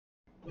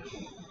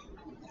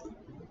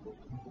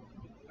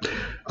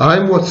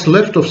I'm what's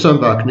left of Sam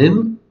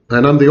Vaknin,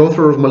 and I'm the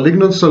author of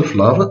Malignant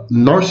Self-Love,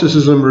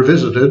 Narcissism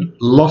Revisited,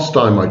 last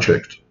time I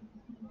checked.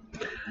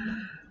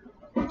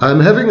 I'm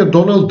having a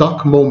Donald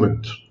Duck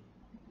moment.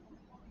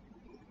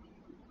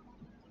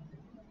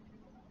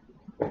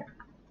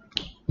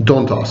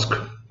 Don't ask.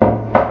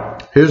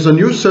 Here's a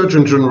new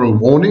Surgeon General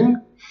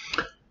warning.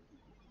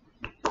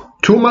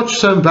 Too much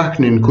Sam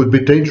Vaknin could be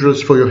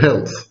dangerous for your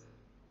health.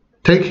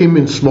 Take him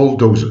in small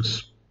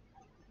doses.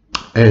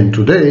 And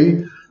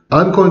today,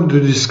 I'm going to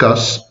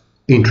discuss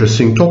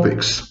interesting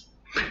topics.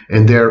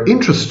 And they're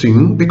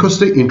interesting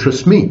because they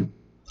interest me,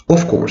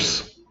 of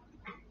course.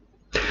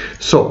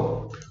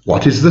 So,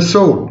 what is the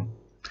soul?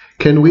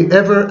 Can we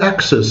ever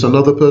access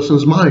another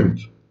person's mind?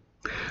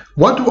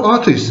 What do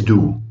artists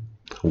do?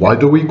 Why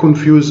do we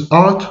confuse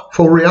art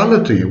for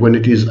reality when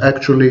it is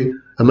actually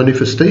a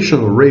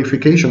manifestation or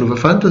reification of a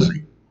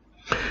fantasy?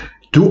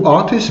 Do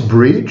artists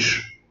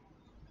bridge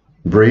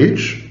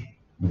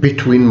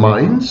between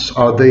minds?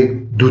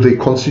 Do they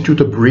constitute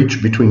a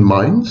bridge between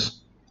minds?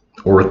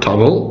 Or a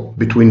tunnel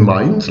between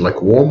minds,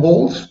 like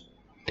wormholes?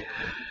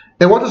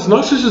 And what does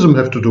narcissism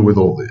have to do with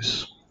all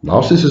this?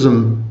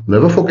 Narcissism,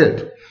 never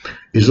forget,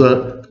 is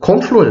a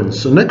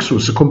confluence, a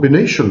nexus, a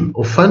combination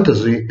of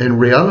fantasy and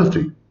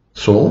reality.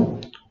 So,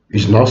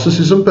 is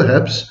narcissism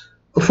perhaps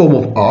a form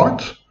of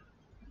art?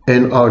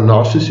 And are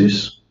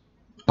narcissists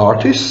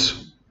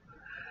artists?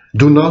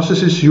 Do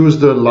narcissists use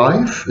their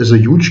life as a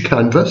huge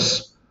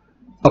canvas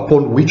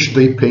upon which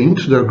they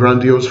paint their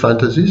grandiose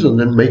fantasies and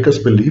then make us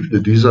believe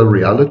that these are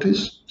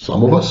realities?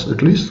 Some of us,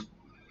 at least.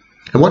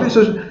 And what is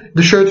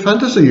the shared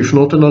fantasy if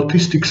not an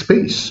artistic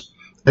space?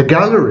 A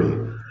gallery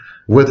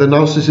where the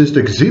narcissist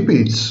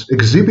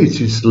exhibits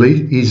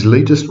his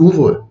latest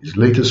oeuvre, his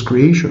latest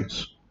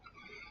creations.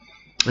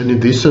 And in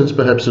this sense,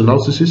 perhaps the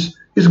narcissist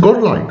is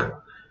godlike,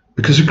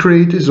 because he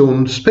creates his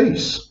own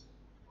space,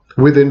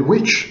 within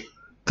which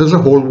there's a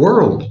whole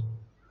world,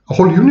 a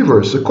whole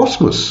universe, a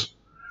cosmos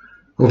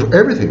of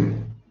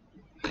everything.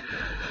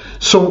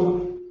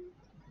 So,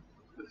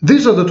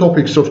 these are the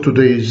topics of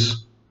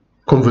today's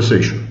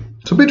conversation.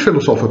 It's a bit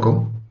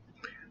philosophical,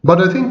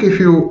 but I think if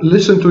you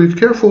listen to it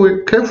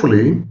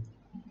carefully,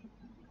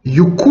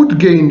 you could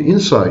gain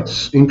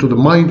insights into the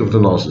mind of the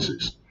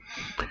narcissist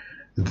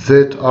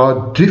that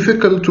are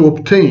difficult to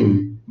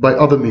obtain by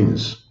other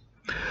means.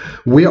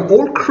 We are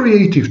all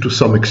creative to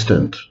some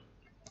extent.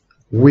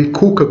 We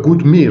cook a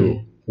good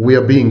meal, we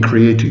are being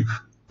creative.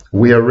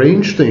 We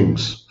arrange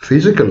things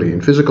physically, in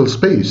physical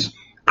space,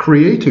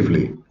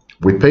 creatively.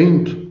 We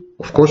paint,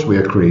 of course we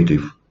are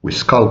creative. We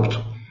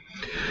sculpt.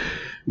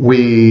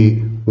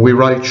 We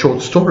write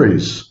short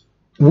stories.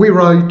 We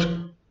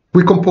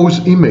compose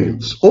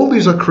emails. All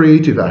these are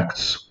creative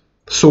acts.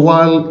 So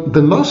while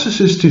the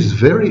narcissist is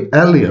very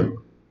alien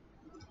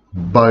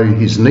by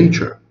his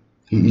nature,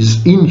 he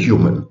is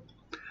inhuman.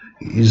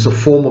 He is a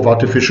form of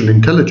artificial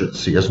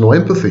intelligence. He has no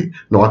empathy,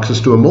 no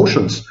access to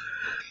emotions.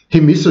 He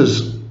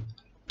misses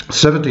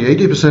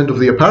 70–80% of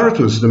the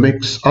apparatus that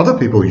makes other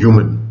people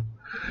human.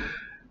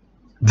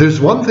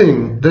 There's one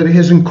thing that he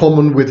has in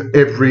common with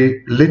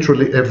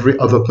literally every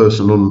other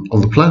person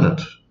on the planet,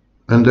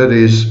 and that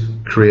is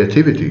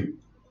creativity.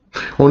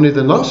 Only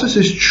the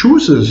narcissist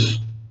chooses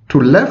to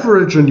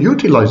leverage and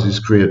utilize his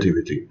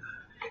creativity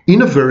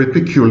in a very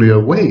peculiar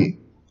way.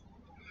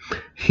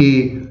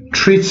 He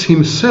treats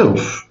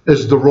himself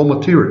as the raw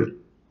material.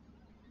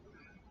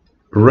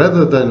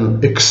 Rather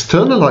than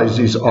externalize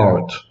his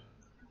art,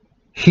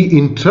 he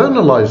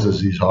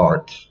internalizes his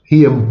art,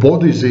 he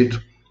embodies it,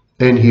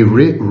 and he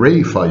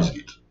reifies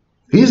it.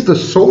 He's the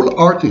sole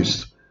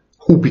artist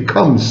who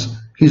becomes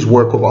his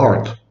work of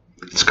art.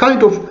 It's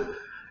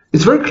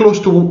very close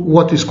to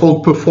what is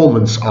called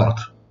performance art.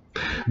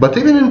 But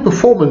even in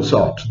performance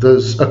art,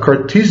 there's a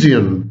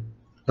Cartesian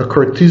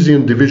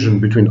division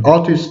between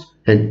artist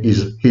and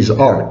his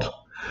art.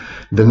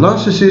 The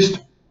narcissist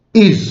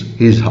is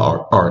his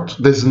art.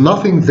 There's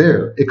nothing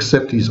there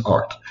except his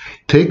art.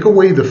 Take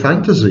away the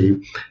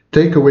fantasy,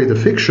 take away the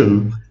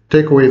fiction,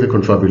 take away the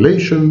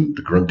confabulation,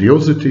 the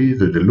grandiosity,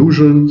 the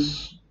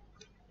delusions.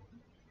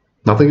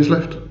 Nothing is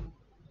left.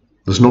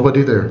 There's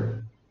nobody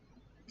there.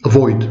 A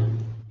void,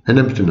 an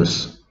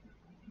emptiness,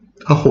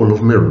 a hole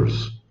of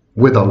mirrors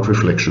without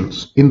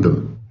reflections in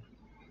them.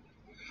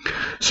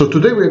 So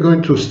today we're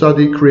going to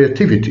study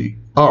creativity,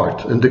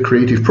 art, and the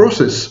creative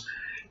process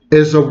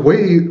as a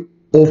way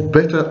of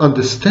better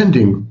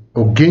understanding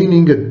or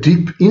gaining a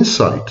deep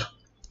insight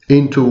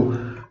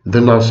into the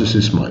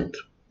narcissist's mind.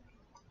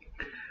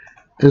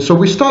 And so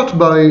we start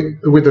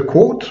with a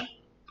quote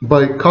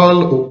by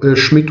Carl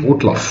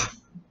Schmidt-Rudloff,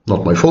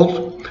 not my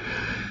fault.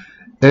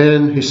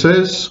 And he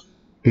said,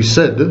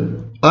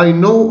 "I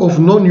know of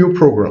no new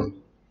program,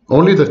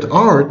 only that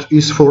art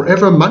is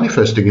forever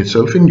manifesting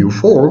itself in new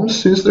forms,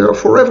 since there are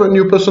forever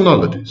new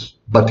personalities.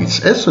 But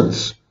its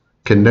essence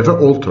can never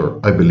alter,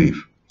 I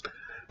believe.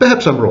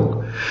 Perhaps I'm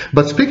wrong,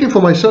 but speaking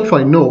for myself,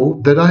 I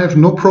know that I have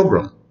no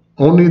program,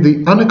 only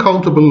the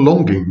unaccountable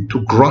longing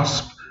to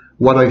grasp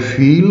what I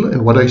feel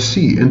and what I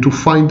see, and to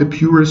find the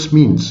purest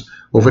means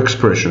of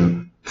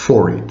expression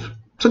for it."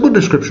 It's a good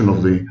description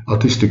of the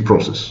artistic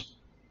process.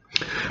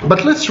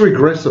 But let's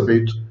regress a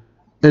bit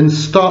and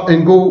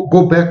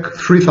go back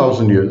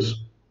 3,000 years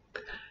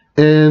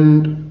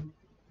and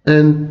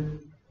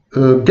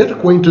get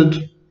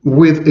acquainted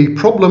with a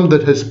problem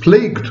that has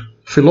plagued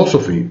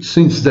philosophy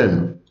since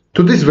then.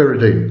 To this very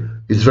day,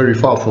 it's very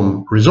far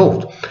from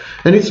resolved.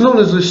 And it's known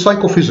as the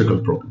psychophysical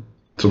problem.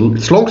 So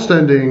it's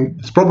long-standing,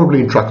 it's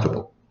probably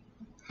intractable.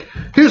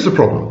 Here's the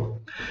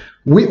problem.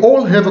 We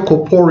all have a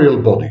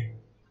corporeal body.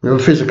 We have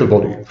a physical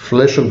body,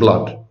 flesh and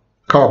blood,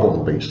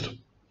 carbon-based.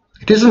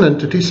 It is an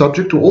entity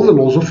subject to all the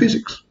laws of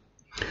physics.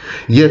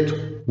 Yet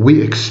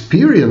we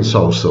experience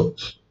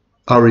ourselves,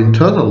 our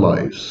internal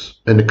lives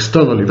and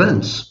external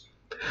events,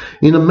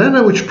 in a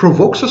manner which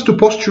provokes us to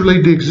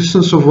postulate the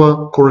existence of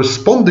a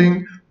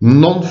corresponding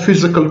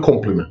non-physical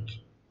complement.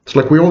 It's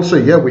like we all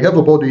say, yeah, we have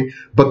a body,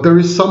 but there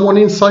is someone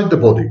inside the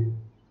body.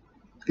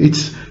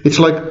 It's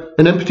like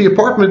an empty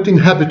apartment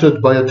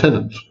inhabited by a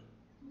tenant.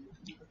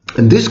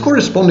 And this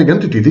corresponding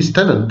entity, this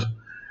tenant,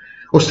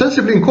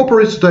 ostensibly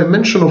incorporates a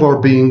dimension of our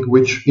being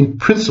which, in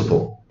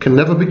principle, can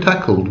never be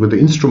tackled with the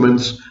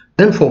instruments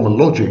and formal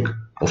logic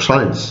of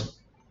science.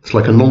 It's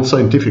like a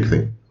non-scientific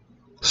thing.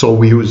 So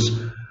we use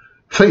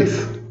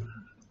faith,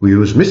 we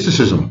use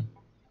mysticism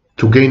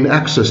to gain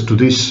access to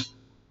this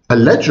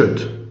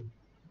alleged,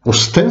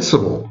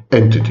 ostensible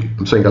entity.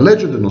 I'm saying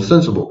alleged and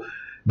ostensible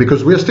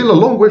because we are still a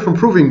long way from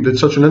proving that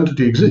such an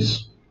entity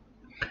exists.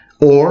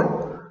 Or,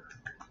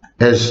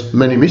 as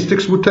many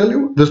mystics would tell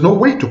you, there's no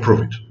way to prove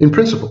it, in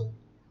principle.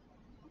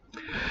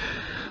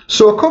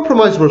 So a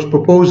compromise was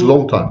proposed a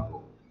long time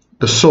ago.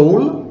 The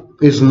soul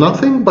is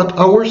nothing but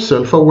our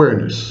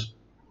self-awareness.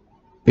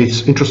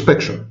 It's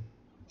introspection.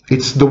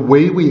 It's the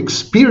way we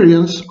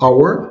experience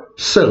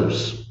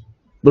ourselves.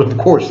 But of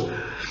course,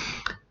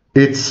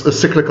 it's a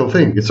cyclical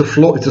thing. It's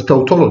a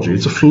tautology.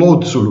 It's a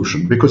flawed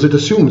solution because it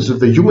assumes that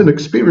the human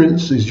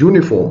experience is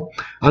uniform,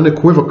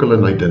 unequivocal,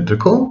 and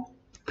identical.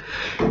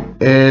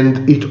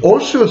 And it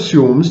also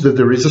assumes that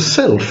there is a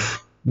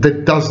self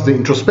that does the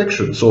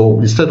introspection. So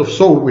instead of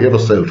soul, we have a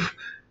self.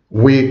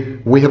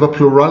 We have a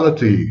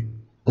plurality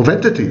of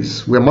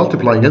entities. We are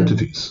multiplying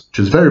entities, which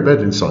is very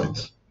bad in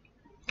science.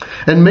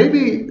 And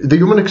maybe the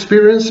human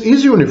experience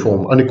is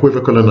uniform,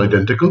 unequivocal, and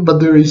identical, but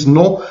there is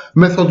no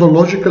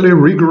methodologically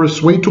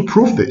rigorous way to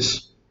prove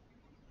this.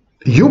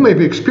 You may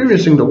be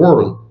experiencing the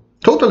world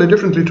totally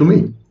differently to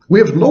me. We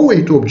have no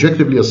way to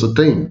objectively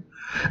ascertain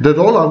that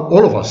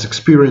all of us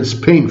experience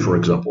pain, for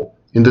example,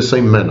 in the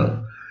same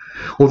manner,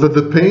 or that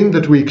the pain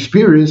that we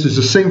experience is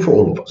the same for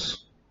all of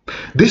us.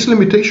 This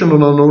limitation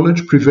on our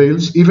knowledge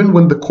prevails even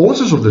when the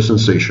causes of the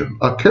sensation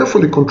are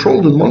carefully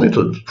controlled and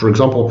monitored, for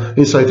example,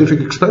 in scientific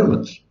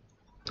experiments.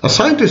 A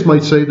scientist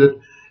might say that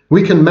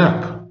we can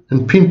map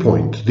and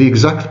pinpoint the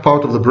exact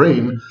part of the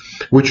brain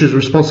which is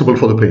responsible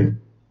for the pain.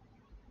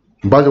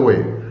 By the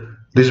way,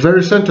 this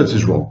very sentence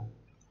is wrong,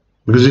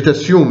 because it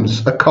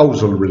assumes a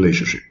causal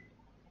relationship.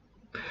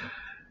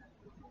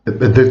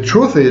 The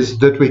truth is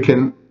that we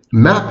can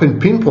map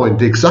and pinpoint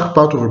the exact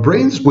part of our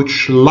brains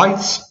which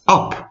lights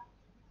up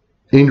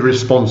in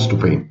response to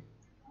pain.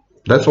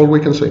 That's all we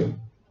can say.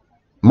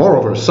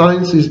 Moreover,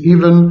 science is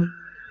even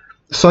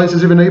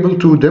able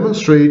to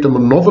demonstrate a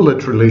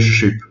monovolent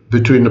relationship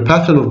between a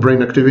pattern of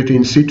brain activity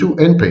in situ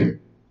and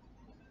pain.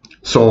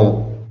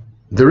 So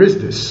there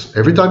is this.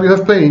 Every time you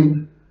have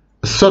pain,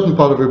 a certain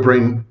part of your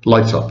brain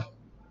lights up.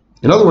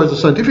 In other words, the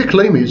scientific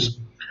claim is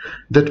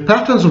that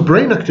patterns of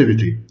brain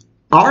activity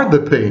are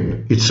the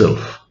pain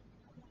itself.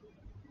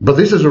 But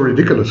this is a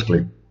ridiculous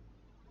claim.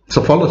 It's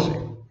a fallacy.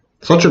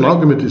 Such an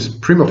argument is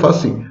prima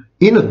facie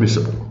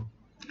inadmissible.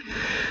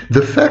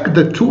 The fact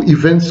that two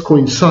events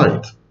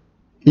coincide,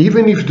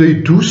 even if they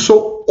do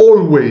so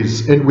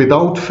always and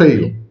without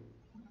fail,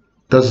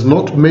 does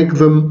not make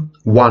them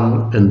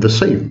one and the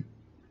same.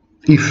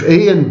 If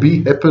A and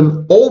B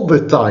happen all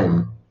the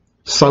time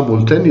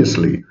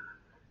simultaneously,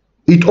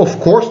 it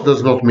of course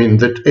does not mean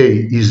that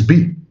A is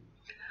B.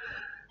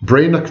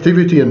 Brain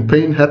activity and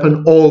pain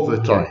happen all the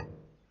time,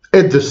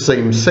 at the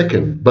same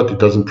second, but it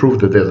doesn't prove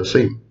that they're the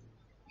same.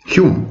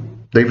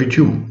 David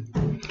Hume.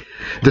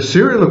 The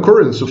serial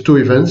occurrence of two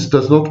events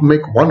does not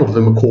make one of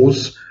them a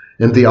cause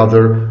and the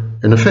other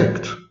an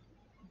effect.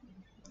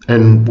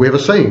 And we have a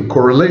saying,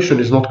 correlation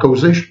is not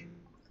causation.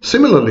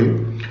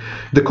 Similarly,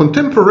 the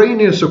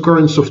contemporaneous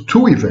occurrence of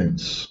two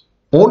events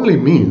only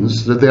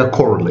means that they are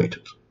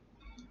correlated.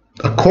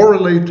 A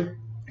correlate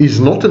is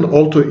not an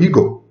alter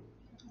ego.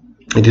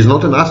 It is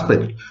not an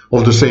aspect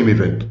of the same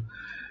event.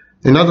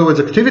 In other words,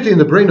 activity in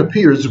the brain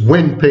appears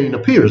when pain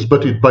appears,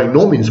 but it by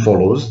no means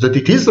follows that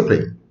it is the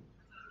pain.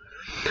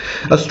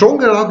 A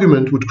stronger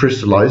argument would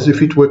crystallize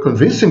if it were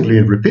convincingly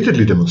and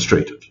repeatedly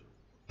demonstrated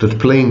that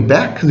playing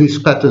back these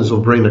patterns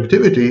of brain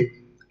activity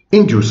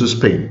induces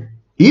pain.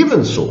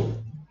 Even so,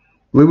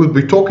 we would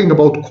be talking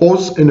about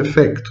cause and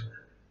effect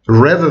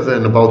rather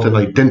than about an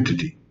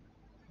identity.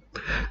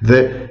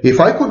 If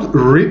I could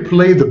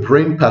replay the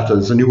brain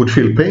patterns and you would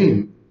feel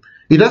pain,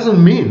 it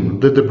doesn't mean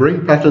that the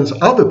brain patterns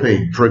are the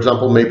pain. For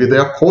example, maybe they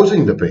are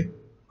causing the pain.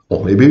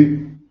 Or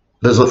maybe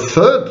there's a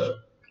third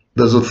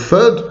There's a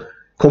third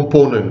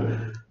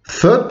component,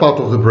 third part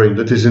of the brain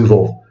that is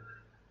involved.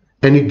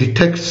 And it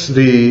detects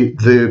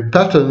the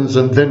patterns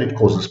and then it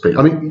causes pain.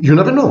 I mean, you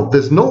never know.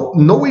 There's no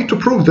way to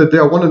prove that they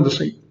are one and the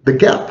same. The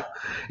gap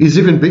is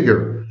even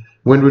bigger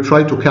when we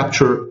try to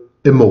capture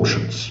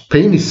emotions.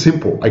 Pain is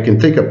simple. I can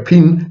take a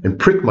pin and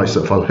prick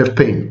myself. I'll have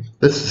pain.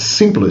 That's the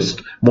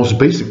simplest, most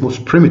basic,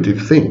 most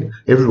primitive thing.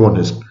 Everyone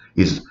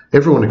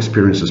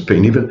experiences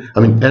pain. Even, I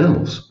mean,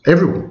 animals,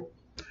 everyone.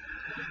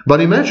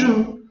 But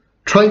imagine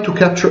trying to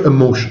capture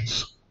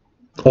emotions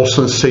or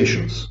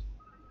sensations.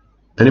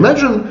 And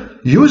imagine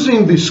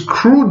using this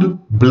crude,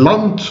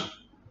 blunt,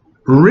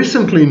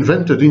 recently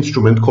invented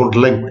instrument called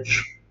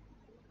language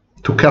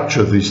to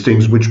capture these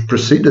things which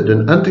preceded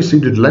and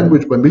anteceded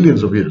language by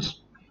millions of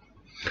years.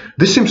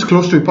 This seems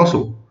close to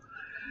impossible.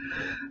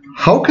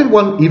 How can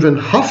one even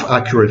half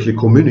accurately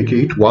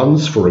communicate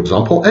one's, for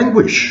example,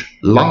 anguish,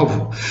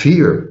 love,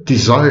 fear,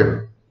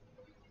 desire?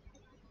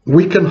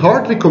 We can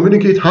hardly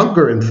communicate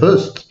hunger and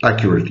thirst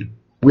accurately.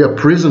 We are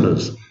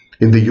prisoners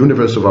in the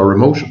universe of our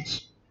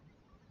emotions,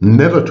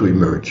 never to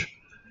emerge.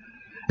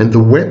 And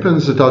the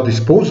weapons at our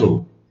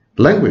disposal,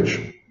 language,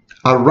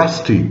 are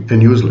rusty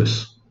and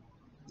useless.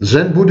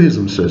 Zen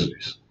Buddhism says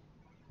this.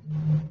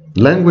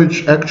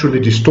 Language actually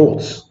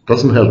distorts,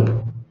 doesn't help.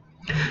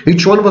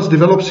 Each one of us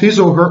develops his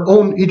or her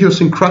own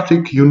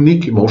idiosyncratic,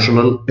 unique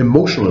emotional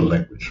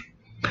language.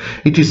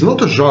 It is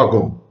not a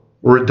jargon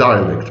or a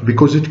dialect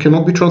because it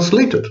cannot be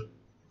translated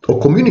or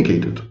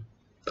communicated.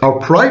 Our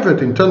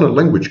private internal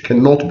language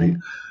cannot be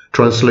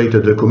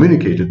translated or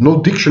communicated.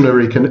 No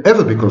dictionary can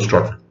ever be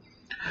constructed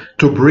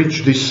to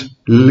bridge this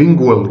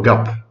lingual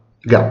gap.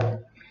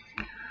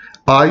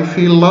 I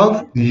feel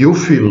love, you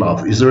feel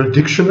love. Is there a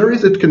dictionary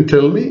that can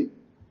tell me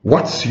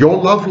what's your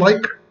love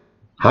like?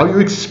 How you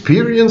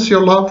experience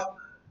your love?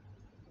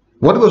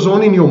 What goes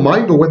on in your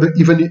mind, or whether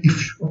even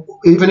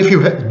if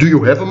you do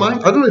you have a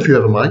mind? I don't know if you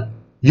have a mind.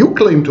 You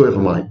claim to have a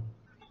mind.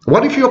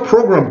 What if you're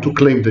programmed to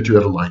claim that you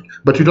have a mind,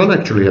 but you don't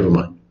actually have a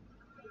mind?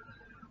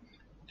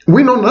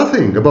 We know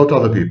nothing about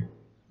other people.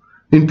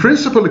 In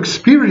principle,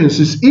 experience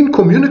is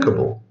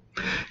incommunicable.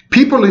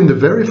 People in the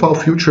very far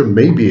future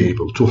may be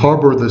able to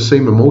harbor the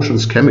same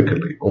emotions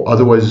chemically or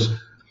otherwise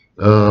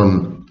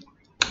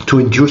to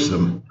induce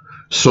them,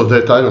 so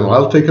that, I don't know,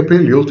 I'll take a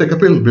pill, you'll take a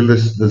pill,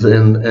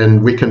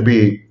 and we can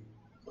be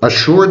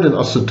assured and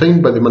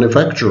ascertained by the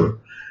manufacturer.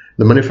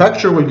 The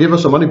manufacturer will give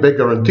us a money-back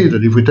guarantee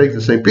that if we take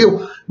the same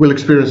pill, we'll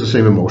experience the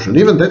same emotion.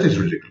 Even that is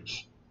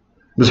ridiculous.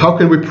 Because how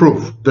can we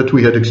prove that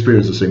we had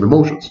experienced the same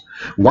emotions?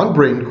 One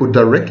brain could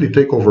directly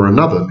take over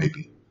another,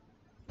 maybe.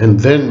 And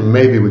then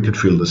maybe we could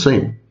feel the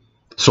same.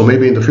 So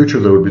maybe in the future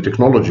there will be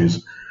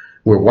technologies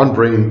where one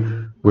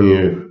brain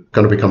will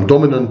kind of become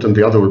dominant and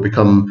the other will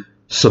become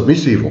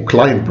submissive or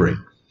client brain.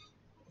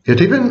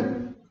 Yet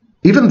even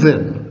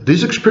then,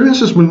 these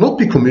experiences will not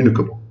be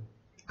communicable.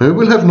 And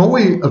we will have no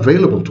way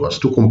available to us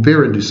to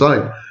compare and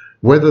decide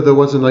whether there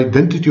was an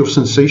identity of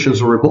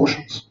sensations or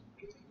emotions.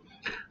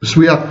 Because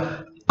we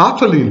are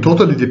utterly and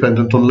totally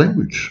dependent on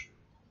language.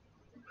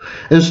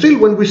 And still,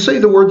 when we say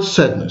the word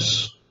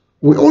sadness,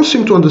 we all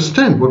seem to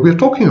understand what we're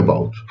talking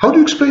about. How do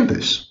you explain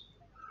this?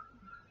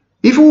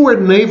 If we were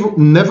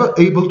never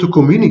able to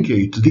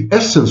communicate the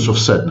essence of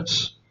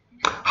sadness,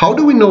 how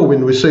do we know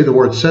when we say the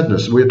word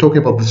sadness, we're talking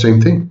about the same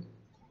thing?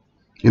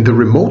 In the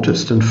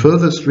remotest and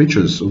furthest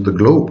reaches of the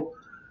globe,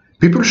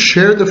 people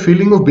share the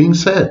feeling of being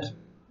sad.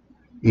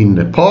 In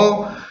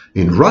Nepal,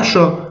 in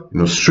Russia,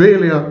 in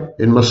Australia,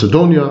 in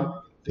Macedonia,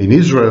 in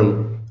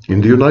Israel, in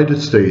the United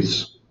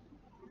States,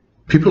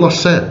 people are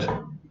sad.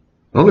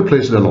 The only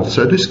place they're not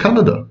sad is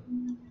Canada,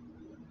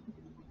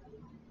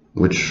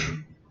 which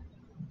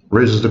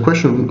raises the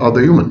question, are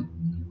they human?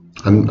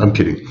 I'm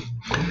kidding.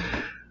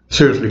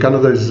 Seriously,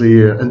 Canada is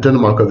and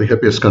Denmark are the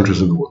happiest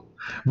countries in the world.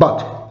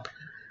 But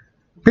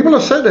people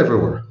are sad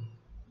everywhere.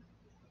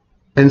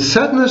 And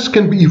sadness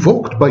can be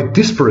evoked by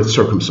disparate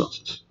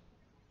circumstances.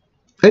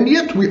 And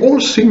yet we all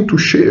seem to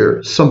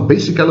share some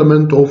basic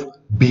element of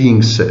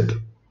being sad.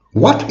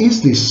 What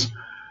is this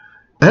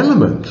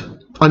element,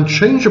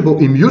 unchangeable,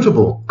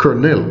 immutable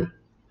kernel,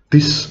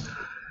 this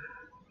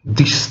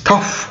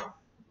tough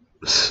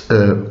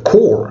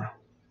core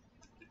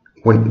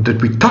that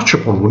we touch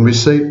upon when we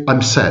say,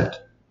 I'm sad,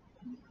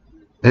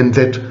 and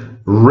that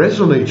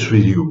resonates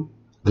with you?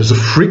 There's a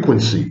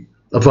frequency,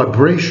 a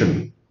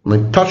vibration. And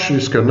I touch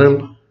this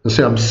kernel and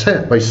say, I'm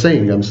sad, by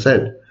saying I'm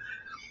sad.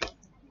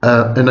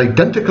 An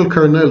identical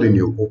kernel in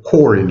you, or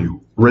core in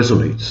you,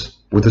 resonates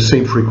with the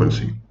same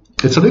frequency.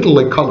 It's a little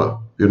like color,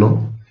 you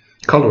know.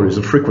 Color is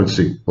a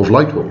frequency of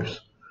light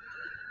waves.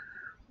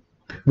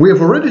 We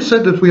have already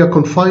said that we are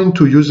confined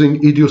to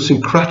using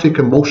idiosyncratic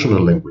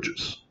emotional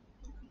languages.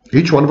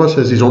 Each one of us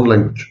has his own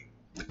language.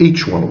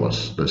 Each one of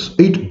us. There's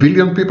 8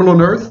 billion people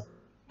on Earth,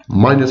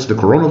 minus the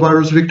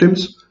coronavirus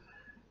victims,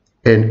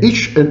 and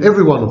each and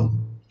every one of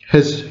them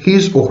has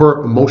his or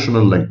her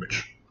emotional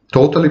language.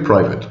 Totally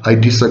private. I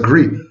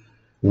disagree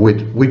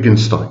with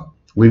Wittgenstein.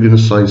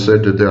 Wittgenstein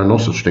said that there are no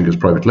such thing as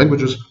private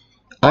languages.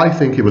 I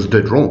think he was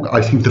dead wrong.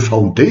 I think the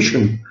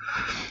foundation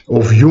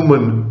of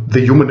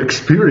the human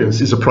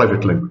experience is a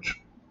private language.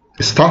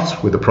 It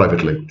starts with a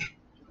private language.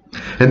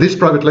 And these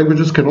private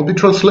languages cannot be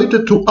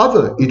translated to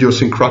other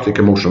idiosyncratic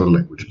emotional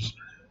languages.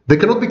 They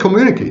cannot be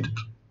communicated.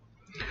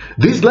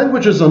 These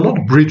languages are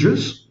not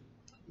bridges.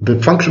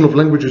 The function of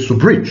language is to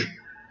bridge.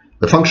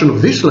 The function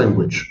of this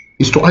language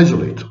is to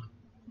isolate.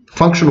 The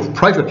function of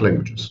private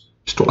languages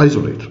is to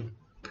isolate.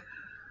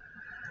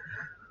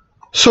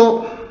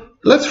 So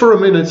let's for a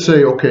minute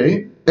say,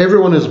 okay,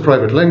 everyone has a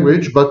private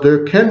language, but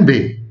there can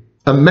be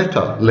a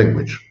meta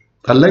language,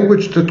 a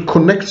language that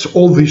connects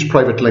all these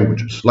private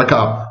languages, like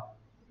a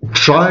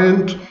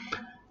giant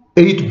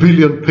 8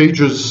 billion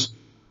pages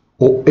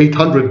or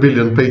 800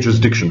 billion pages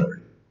dictionary.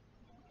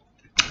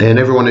 And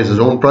everyone has his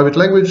own private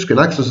language, can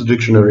access the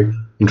dictionary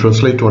and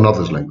translate to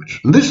another's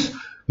language. And this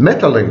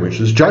meta language,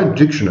 this giant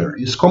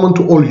dictionary, is common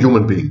to all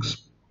human beings.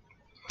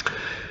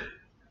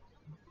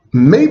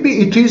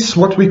 Maybe it is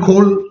what we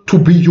call to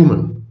be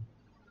human.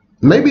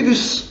 Maybe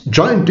this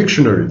giant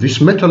dictionary,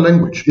 this meta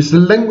language, is the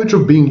language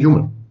of being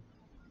human.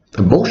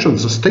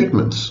 Emotions are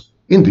statements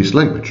in this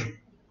language.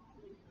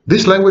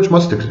 This language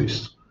must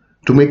exist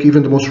to make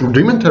even the most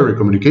rudimentary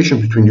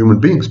communication between human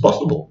beings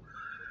possible.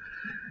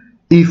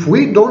 If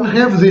we don't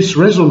have this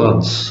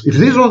resonance, if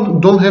these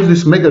don't have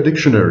this mega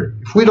dictionary,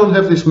 if we don't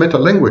have this meta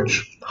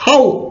language,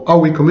 how are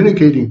we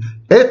communicating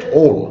at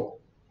all?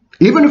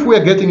 Even if we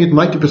are getting it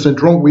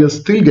 90% wrong, we are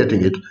still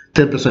getting it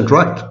 10%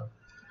 right.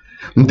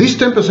 And this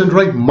 10%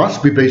 right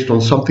must be based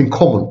on something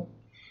common.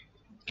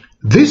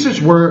 This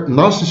is where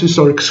narcissists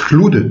are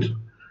excluded.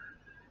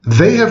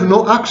 They have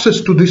no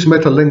access to this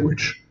meta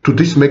language, to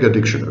this mega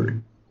dictionary.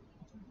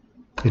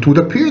 It would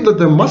appear that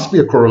there must be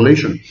a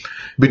correlation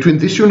between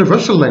this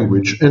universal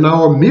language and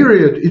our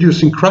myriad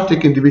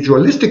idiosyncratic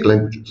individualistic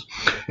languages,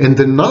 and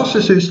the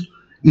narcissist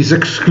is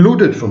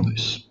excluded from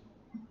this.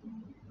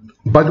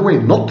 By the way,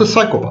 not the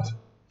psychopath.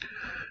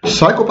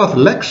 Psychopath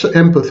lacks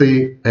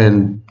empathy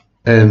and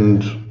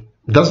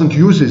doesn't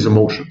use his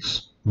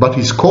emotions, but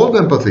his cold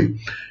empathy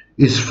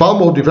is far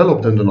more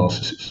developed than the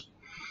narcissist.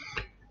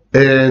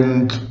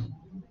 And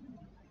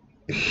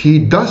he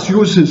does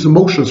use his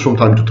emotions from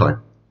time to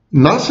time.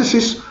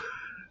 Narcissists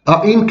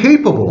are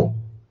incapable.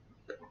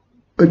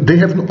 They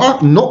have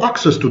no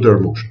access to their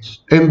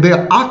emotions, and they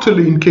are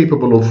utterly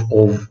incapable of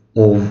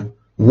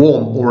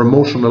warm or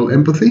emotional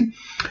empathy,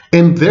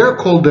 and their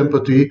cold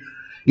empathy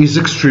is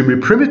extremely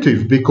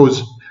primitive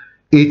because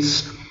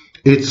it's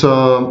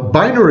a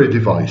binary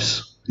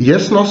device.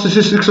 Yes,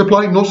 narcissistic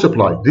supply, no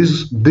supply.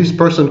 This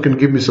person can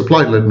give me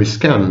supply, let me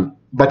scan,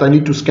 but I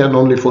need to scan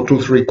only for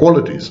 2-3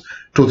 qualities,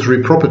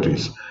 2-3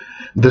 properties.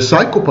 The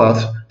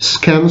psychopath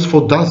scans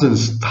for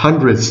dozens,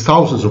 hundreds,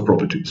 thousands of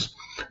properties.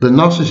 The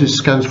narcissist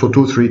scans for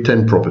 2, 3,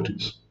 10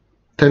 properties,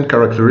 10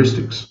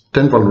 characteristics,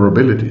 10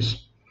 vulnerabilities.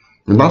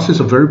 The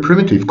narcissists are very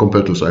primitive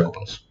compared to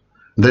psychopaths.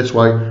 That's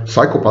why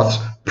psychopaths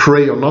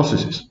prey on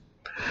narcissists.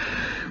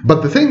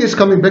 But the thing is,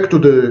 coming back to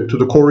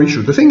the core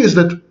issue, the thing is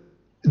that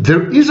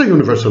there is a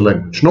universal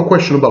language, no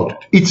question about it.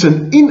 It's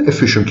an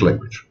inefficient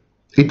language.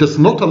 It does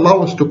not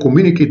allow us to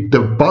communicate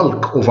the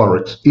bulk of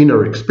our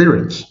inner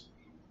experience,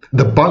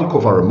 the bulk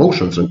of our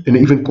emotions and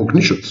even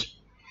cognitions.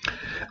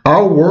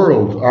 Our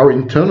world, our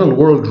internal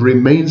world,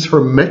 remains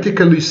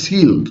hermetically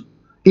sealed,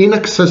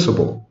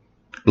 inaccessible,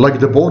 like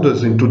the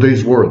borders in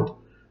today's world,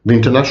 the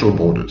international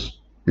borders,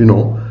 you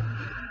know.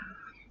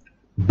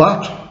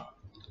 But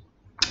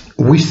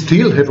we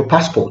still have a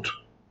passport.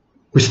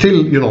 We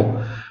still,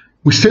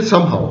 we still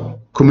somehow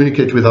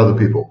communicate with other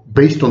people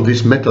based on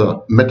this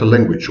meta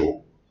language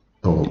or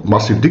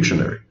massive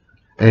dictionary.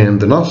 And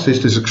the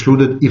narcissist is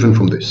excluded even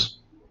from this.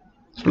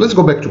 So let's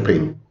go back to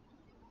pain,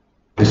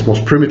 this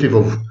most primitive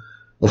of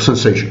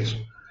sensations.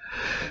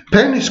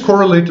 Pain is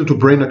correlated to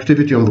brain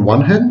activity on the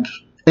one hand,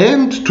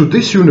 and to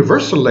this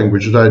universal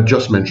language that I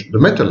just mentioned, the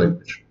meta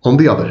language, on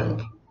the other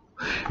hand.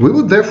 We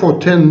would therefore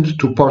tend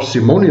to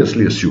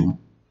parsimoniously assume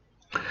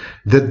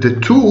that the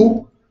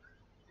two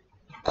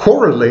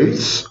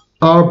correlates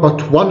are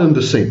but one and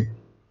the same.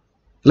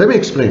 Let me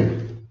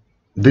explain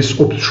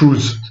this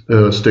obtruse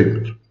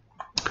statement.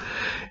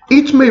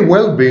 It may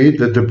well be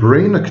that the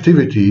brain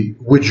activity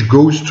which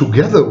goes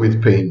together with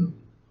pain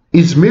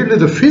is merely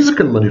the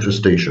physical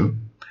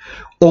manifestation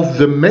of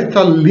the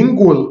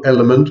metalingual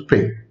element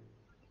pain.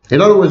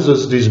 In other words,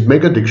 there's this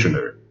mega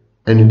dictionary,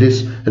 and in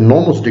this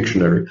enormous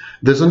dictionary,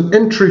 there's an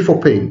entry for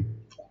pain,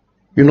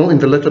 in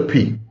the letter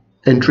P,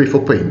 entry for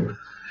pain,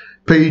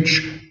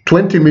 page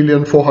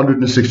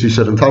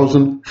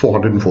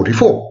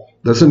 20,467,444.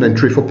 There's an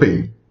entry for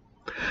pain.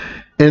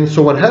 And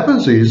so what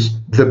happens is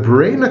the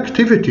brain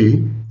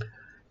activity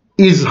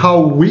is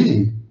how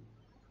we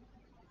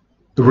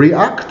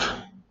react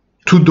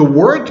to the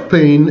word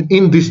pain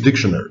in this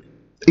dictionary.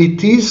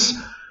 It is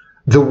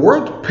the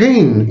word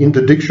pain in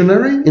the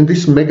dictionary, in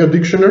this mega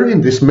dictionary,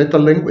 in this meta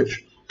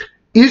language,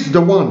 is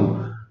the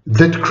one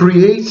that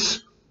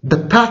creates the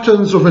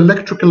patterns of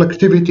electrical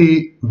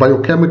activity,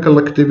 biochemical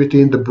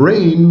activity in the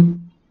brain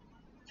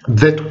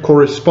that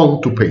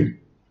correspond to pain.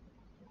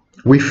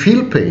 We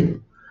feel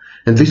pain,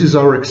 And this is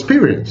our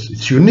experience.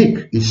 It's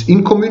unique, it's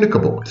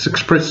incommunicable, it's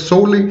expressed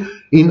solely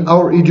in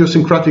our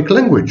idiosyncratic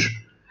language.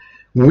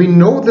 We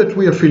know that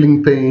we are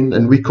feeling pain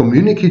and we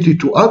communicate it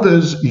to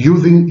others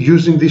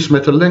using this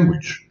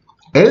meta-language.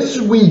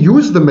 As we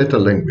use the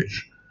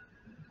meta-language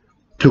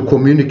to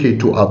communicate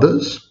to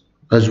others,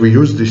 as we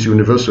use this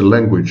universal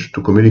language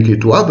to communicate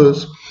to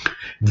others,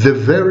 the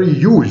very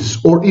use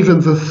or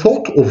even the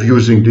thought of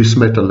using this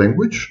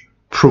meta-language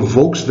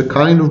provokes the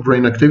kind of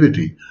brain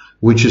activity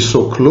which is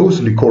so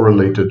closely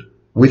correlated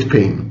with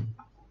pain.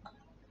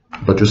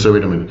 But you say,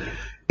 wait a minute,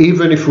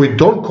 even if we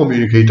don't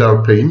communicate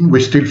our pain,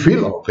 we still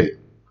feel our pain.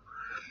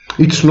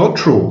 It's not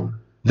true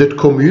that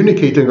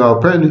communicating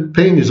our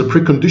pain is a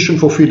precondition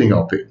for feeling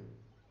our pain.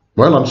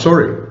 Well, I'm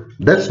sorry,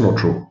 that's not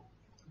true.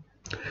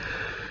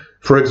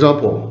 For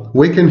example,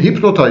 we can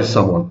hypnotize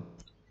someone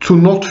to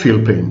not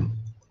feel pain.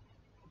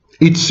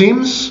 It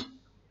seems,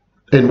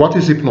 and what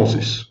is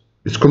hypnosis?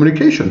 It's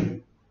communication.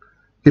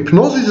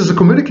 Hypnosis is a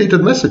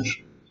communicated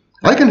message.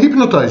 I can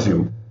hypnotize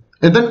you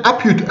and then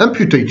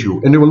amputate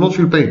you and you will not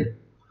feel pain.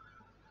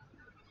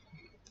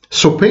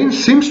 So pain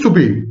seems to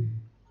be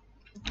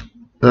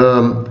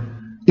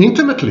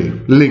intimately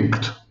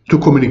linked to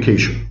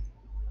communication,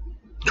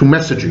 to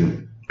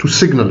messaging, to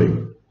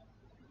signaling.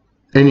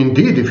 And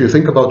indeed, if you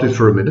think about it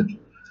for a minute,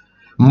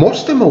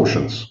 most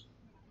emotions,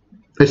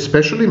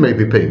 especially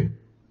maybe pain,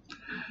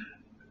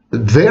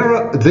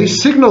 they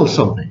signal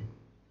something.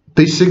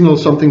 They signal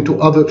something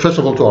to other, first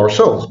of all to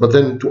ourselves, but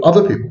then to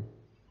other people,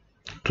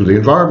 to the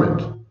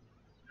environment.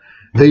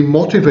 They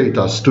motivate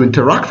us to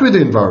interact with the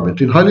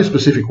environment in highly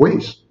specific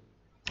ways.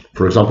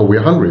 For example,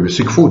 we're hungry, we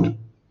seek food.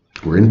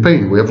 We're in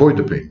pain, we avoid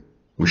the pain.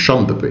 We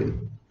shun the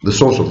pain, the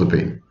source of the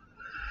pain.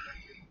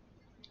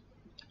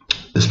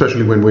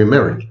 Especially when we're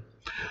married.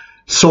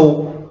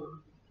 So,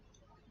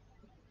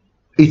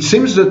 it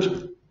seems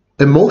that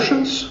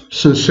emotions,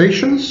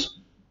 sensations,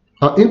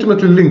 are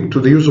intimately linked to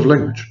the use of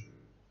language.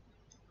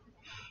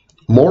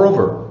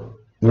 Moreover,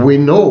 we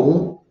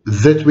know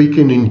that we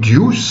can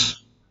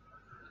induce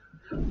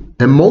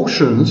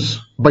emotions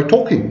by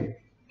talking.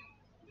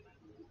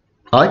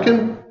 I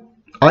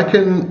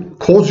can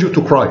cause you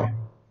to cry.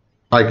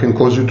 I can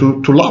cause you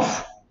to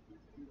laugh.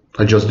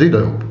 I just did,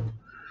 I hope.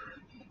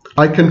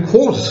 I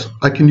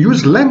can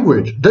use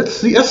language.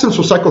 That's the essence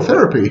of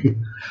psychotherapy.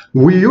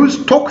 We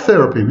use talk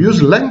therapy, we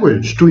use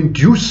language to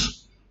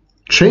induce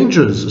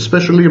changes,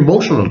 especially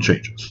emotional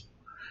changes.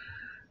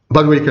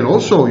 But we can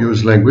also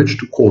use language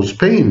to cause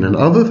pain and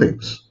other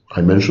things.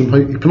 I mentioned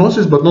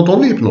hypnosis, but not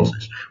only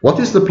hypnosis. What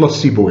is the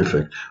placebo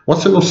effect?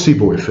 What's the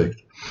nocebo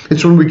effect?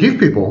 It's when we give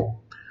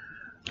people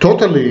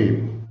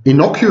totally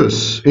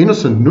innocuous,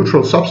 innocent,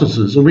 neutral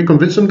substances and we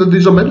convince them that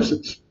these are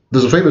medicines.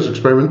 There's a famous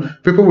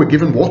experiment. People were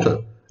given water.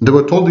 They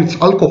were told it's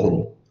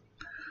alcohol.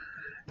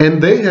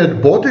 And they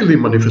had bodily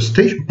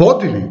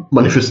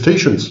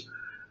manifestations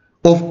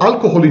of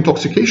alcohol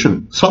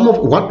intoxication.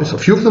 A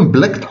few of them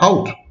blacked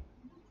out.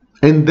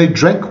 And they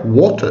drank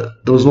water.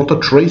 There was not a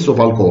trace of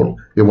alcohol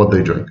in what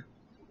they drank.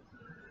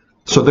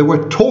 So they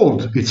were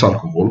told it's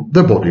alcohol.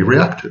 Their body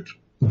reacted.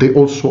 They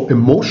also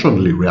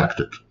emotionally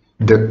reacted.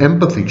 Their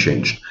empathy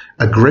changed.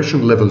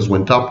 Aggression levels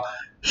went up.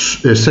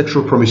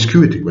 Sexual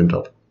promiscuity went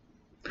up.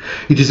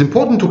 It is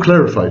important to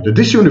clarify that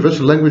this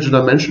universal language that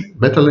I mentioned,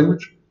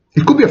 meta-language,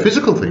 it could be a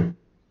physical thing.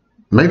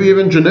 Maybe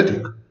even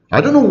genetic.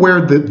 I don't know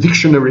where the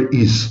dictionary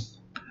is.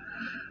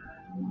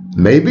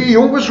 Maybe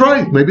Jung was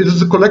right. Maybe this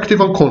is a collective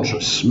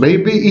unconscious.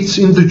 Maybe it's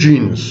in the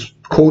genes,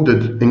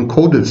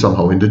 encoded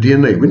somehow in the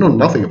DNA. We know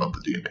nothing about the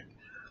DNA.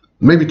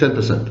 Maybe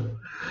 10%.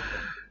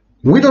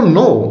 We don't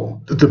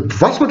know. The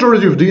vast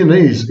majority of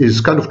DNA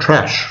is kind of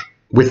trash.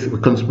 We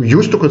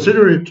used to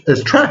consider it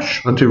as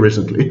trash until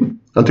recently,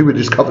 until we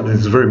discovered that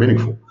it's very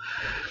meaningful.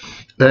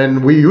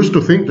 And we used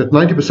to think that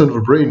 90% of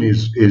the brain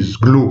is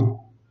glia.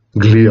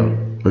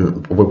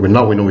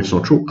 Now we know it's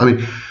not true. I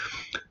mean,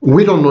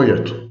 we don't know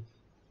yet.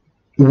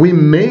 We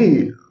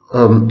may,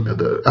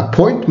 a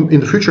point in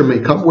the future may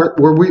come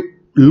where we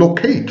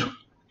locate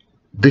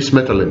this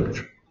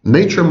meta-language.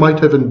 Nature might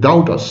have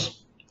endowed us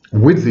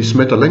with this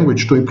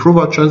meta-language to improve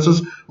our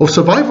chances of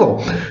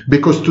survival.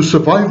 Because to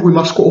survive, we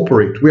must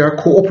cooperate. We are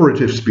a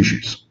cooperative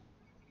species.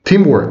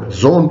 Teamwork,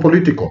 zone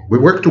political, we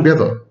work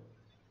together.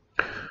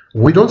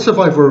 We don't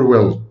survive very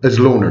well as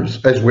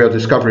loners, as we are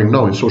discovering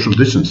now in social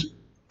distancing.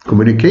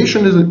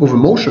 Communication of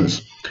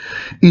emotions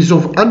is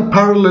of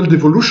unparalleled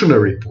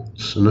evolutionary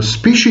importance, and a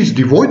species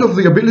devoid of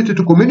the ability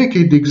to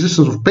communicate the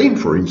existence of pain,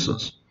 for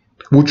instance,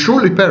 would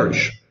surely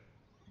perish.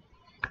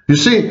 You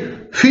see,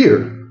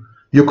 fear.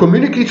 You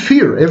communicate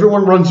fear,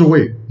 everyone runs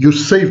away. You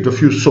saved a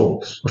few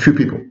souls, a few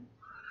people.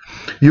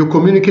 You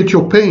communicate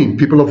your pain,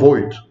 people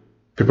avoid.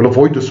 People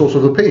avoid the source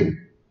of the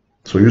pain.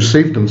 So you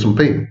saved them some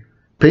pain.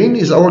 Pain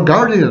is our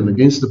guardian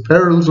against the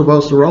perils of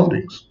our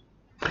surroundings.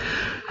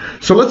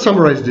 So let's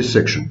summarize this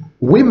section.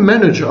 We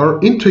manage our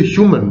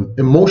interhuman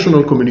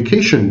emotional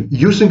communication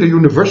using a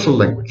universal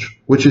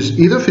language, which is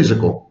either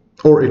physical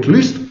or at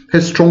least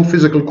has strong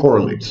physical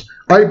correlates.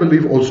 I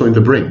believe also in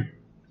the brain.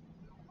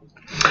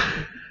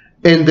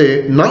 And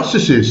the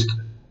narcissist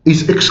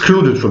is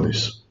excluded from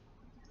this.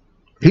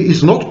 He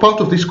is not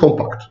part of this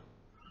compact.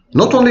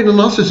 Not only the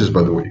narcissist,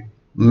 by the way.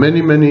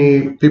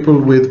 Many people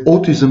with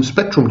autism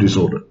spectrum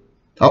disorder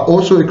are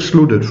also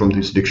excluded from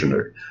this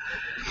dictionary.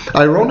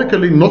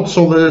 Ironically, not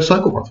so the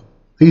psychopath.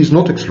 He is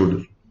not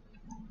excluded.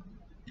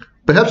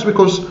 Perhaps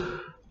because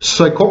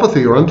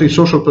psychopathy or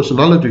antisocial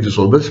personality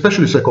disorder, but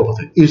especially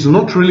psychopathy, is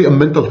not really a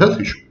mental health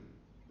issue.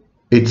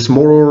 It's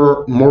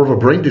more of a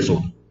brain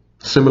disorder,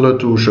 similar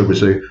to, shall we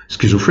say,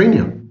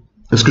 schizophrenia.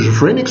 And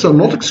schizophrenics are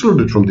not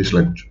excluded from this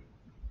language.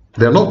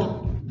 They are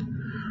not.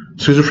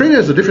 Schizophrenia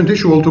is a different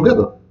issue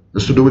altogether. It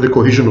has to do with the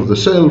cohesion of the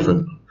self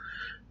and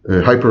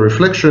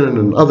hyper-reflection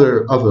and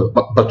other,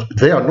 but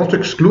they are not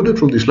excluded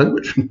from this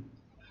language.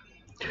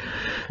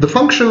 The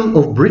function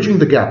of bridging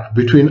the gap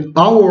between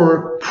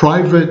our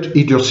private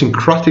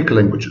idiosyncratic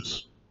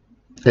languages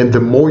and the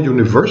more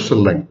universal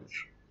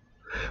language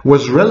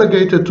was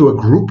relegated to a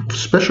group of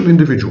special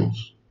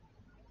individuals.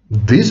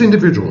 These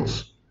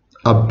individuals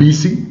are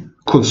busy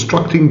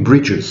constructing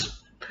bridges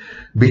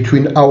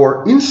between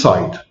our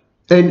inside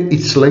and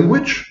its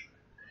language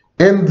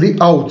and the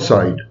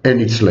outside and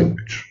its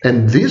language.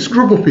 And this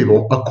group of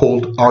people are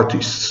called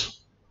artists.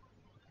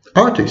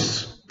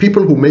 Artists,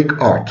 people who make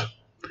art.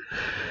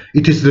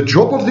 It is the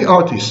job of the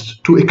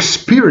artist to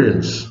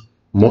experience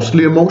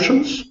mostly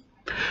emotions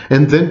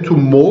and then to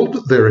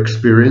mold their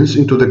experience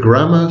into the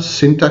grammar,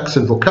 syntax,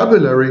 and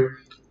vocabulary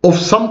of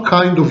some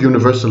kind of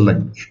universal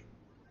language.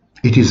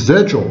 It is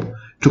their job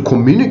to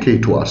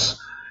communicate to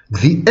us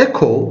the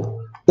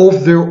echo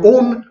of their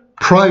own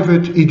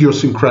private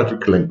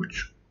idiosyncratic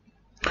language.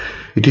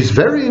 It is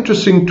very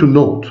interesting to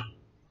note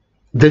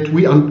that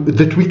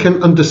we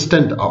can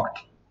understand art.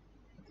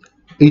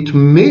 It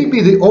may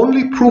be the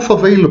only proof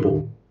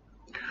available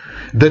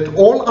that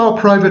all our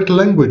private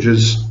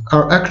languages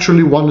are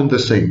actually one and the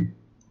same.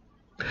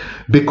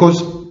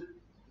 Because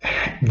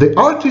the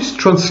artist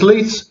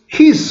translates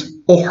his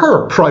or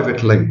her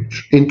private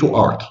language into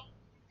art.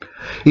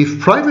 If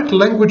private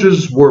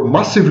languages were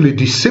massively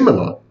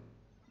dissimilar,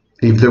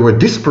 if they were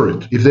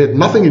disparate, if they had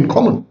nothing in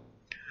common,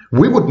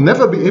 we would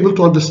never be able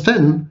to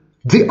understand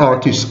the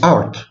artist's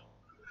art.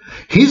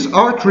 His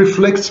art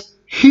reflects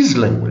his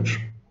language.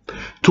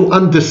 To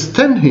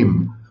understand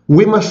him,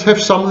 we must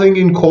have something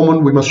in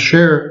common, we must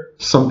share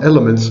some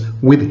elements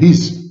with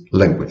his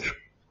language.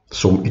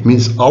 So it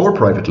means our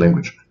private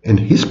language and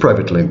his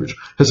private language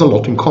has a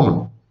lot in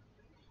common.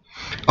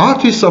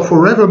 Artists are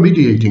forever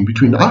mediating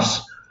between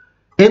us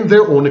and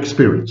their own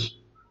experience.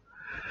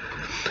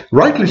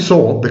 Rightly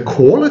so, the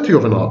quality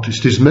of an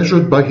artist is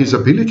measured by his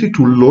ability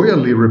to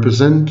loyally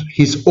represent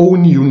his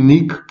own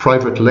unique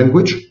private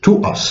language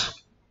to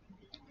us.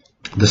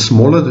 The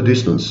smaller the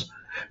distance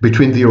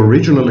between the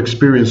original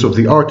experience of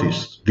the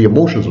artist, the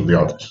emotions of the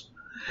artist,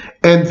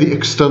 and the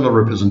external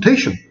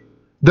representation,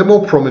 the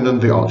more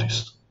prominent the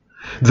artist.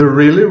 The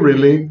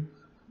really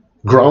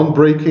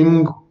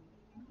groundbreaking,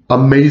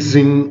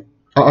 amazing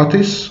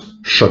artists,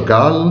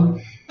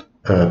 Chagall,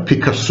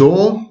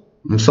 Picasso,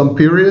 in some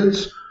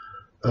periods,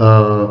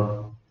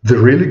 the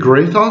really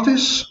great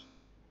artists,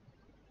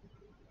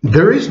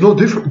 there is no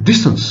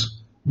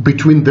distance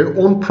between their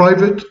own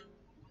private,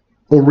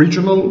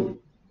 original,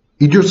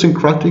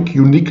 idiosyncratic,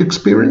 unique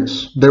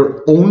experience,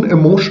 their own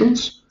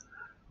emotions,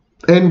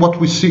 and what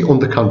we see on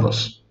the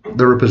canvas,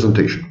 the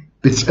representation.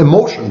 It's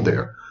emotion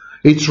there.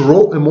 It's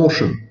raw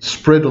emotion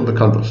spread on the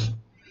canvas.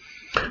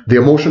 The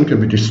emotion can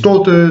be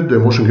distorted, the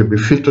emotion can be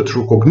filtered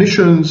through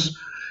cognitions,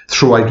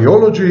 through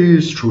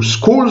ideologies, through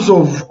schools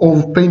of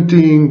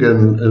painting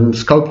and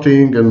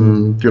sculpting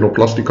and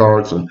plastic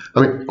arts. And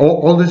I mean,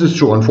 all this is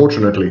true.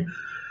 Unfortunately,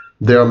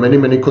 there are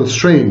many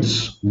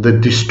constraints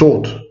that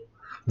distort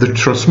the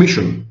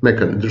transmission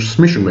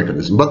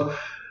mechanism. But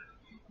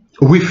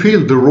we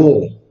feel the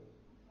raw,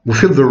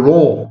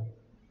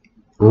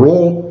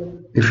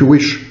 if you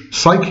wish,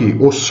 psyche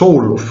or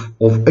soul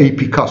of a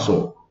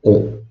Picasso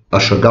or a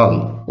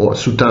Chagall or a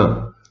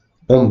Soutin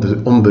on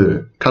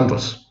the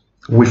canvas.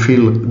 We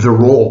feel the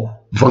raw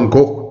Van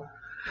Gogh.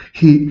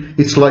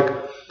 It's like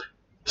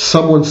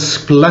someone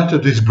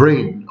splattered his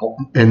brain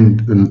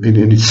and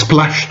it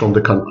splashed on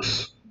the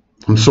canvas.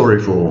 I'm sorry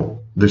for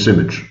this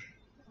image.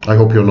 I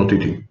hope you're not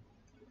eating.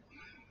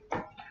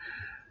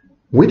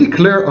 We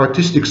declare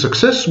artistic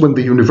success when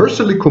the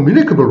universally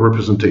communicable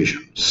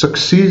representation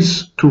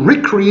succeeds to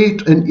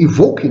recreate and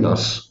evoke in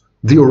us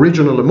the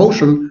original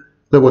emotion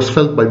that was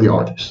felt by the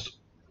artist.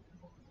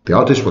 The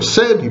artist was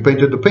sad, he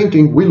painted the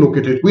painting, we look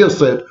at it, we are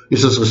sad,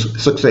 it's a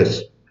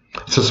success.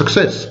 It's a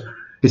success.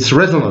 It's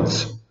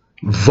resonance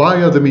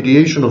via the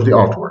mediation of the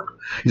artwork.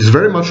 It's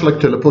very much like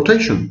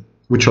teleportation,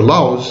 which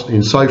allows,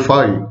 in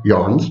sci-fi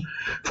yarns,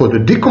 for the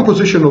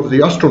decomposition of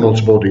the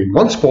astronaut's body in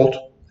one spot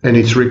and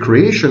its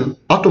recreation,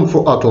 atom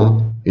for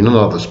atom, in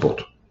another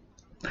spot.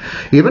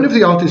 Even if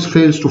the artist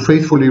fails to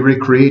faithfully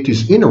recreate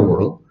his inner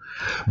world,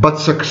 but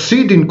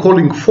succeed in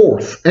calling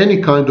forth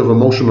any kind of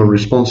emotional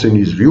response in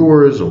his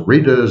viewers or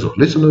readers or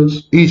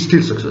listeners, he is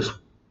still successful.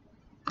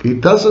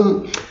 It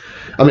doesn't,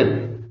 I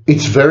mean,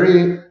 it's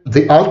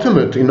the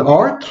ultimate in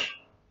art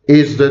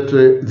is that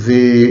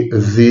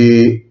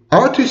the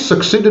artist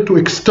succeeded to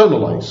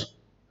externalize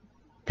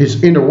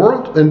his inner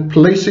world and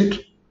place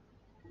it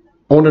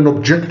on an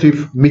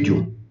objective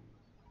medium.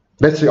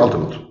 That's the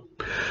ultimate.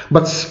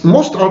 But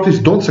most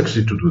artists don't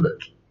succeed to do that.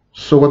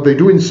 So what they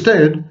do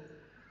instead,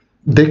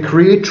 they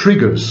create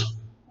triggers.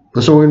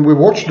 And so when we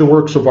watch the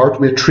works of art,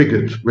 we're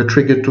triggered. We're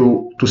triggered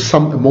to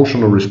some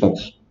emotional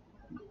response.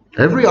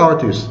 Every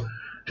artist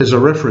has a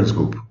reference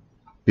group,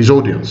 his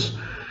audience.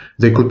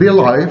 They could be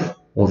alive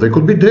or they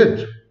could be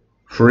dead.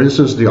 For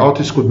instance, the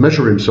artist could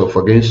measure himself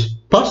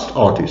against past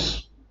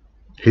artists,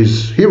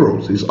 his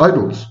heroes, his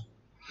idols.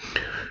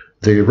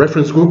 The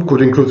reference group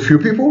could include few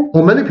people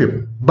or many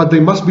people, but they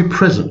must be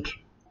present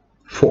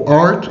for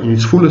art in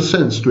its fullest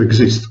sense to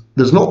exist.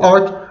 There's no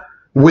art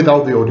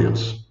without the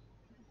audience.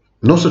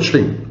 No such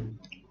thing.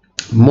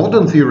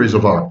 Modern theories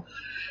of art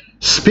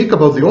speak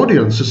about the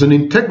audience as an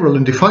integral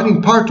and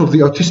defining part of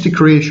the artistic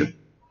creation.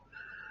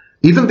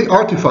 Even the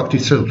artifact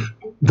itself,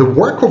 the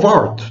work of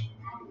art,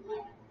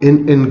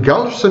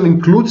 engulfs and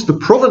includes the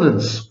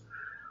provenance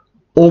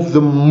of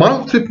the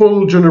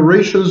multiple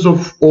generations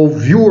of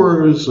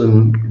viewers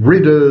and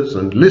readers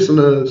and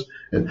listeners,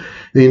 and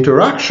the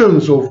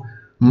interactions of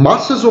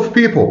masses of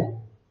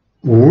people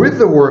with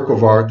the work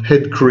of art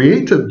had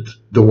created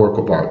the work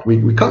of art.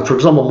 We can't, for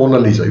example, Mona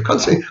Lisa. You can't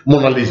say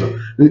Mona Lisa.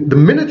 The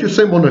minute you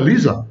say Mona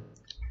Lisa,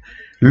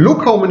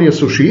 look how many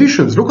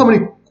associations, look how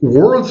many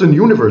worlds and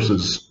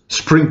universes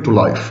spring to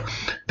life.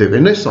 The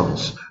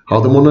Renaissance, how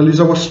the Mona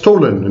Lisa was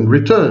stolen and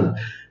returned,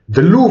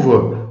 the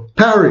Louvre,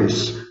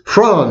 Paris,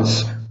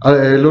 France,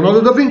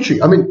 Leonardo da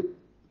Vinci. I mean,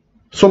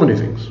 so many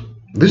things.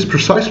 This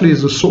precisely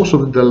is the source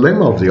of the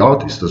dilemma of the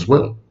artist as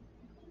well.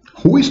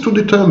 Who is to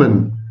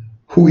determine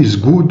who is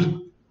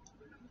good,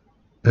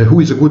 who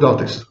is a good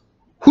artist?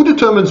 Who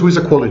determines who is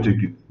a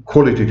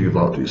qualitative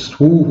artist?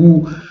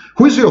 Who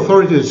is the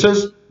authority that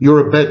says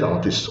you're a bad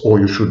artist or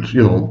you should,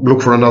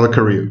 look for another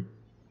career?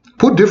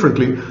 Put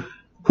differently,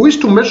 who is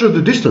to measure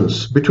the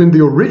distance between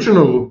the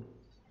original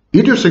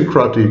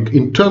idiosyncratic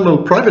internal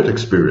private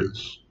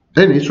experience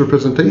and its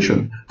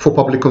representation for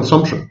public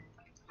consumption?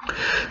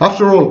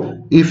 After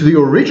all, if the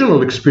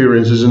original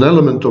experience is an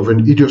element of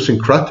an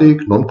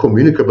idiosyncratic,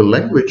 non-communicable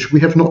language, we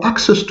have no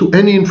access to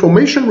any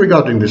information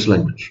regarding this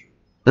language,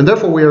 and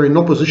therefore we are in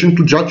no position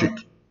to judge it.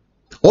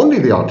 Only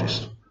the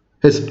artist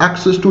has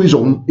access to his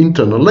own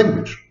internal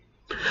language,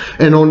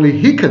 and only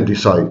he can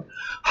decide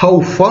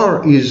how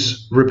far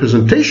is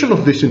representation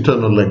of this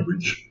internal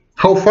language,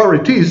 how far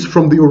it is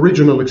from the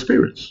original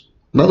experience.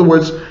 In other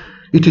words,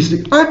 it is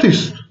the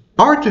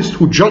artist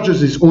who judges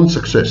his own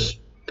success.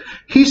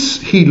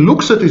 He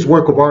looks at his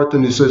work of art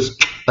and he says,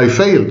 I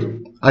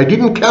failed. I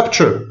didn't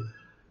capture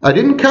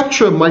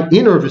my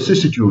inner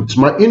vicissitudes,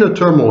 my inner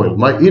turmoil,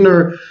 my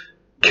inner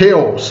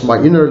chaos, my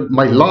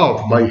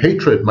love, my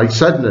hatred, my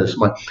sadness.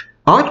 My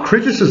art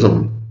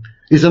criticism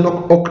is an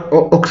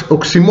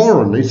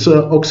oxymoron. It's an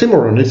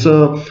oxymoron. It's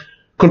a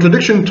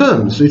contradiction in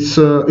terms.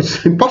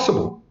 It's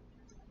impossible.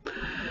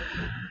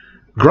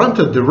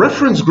 Granted, the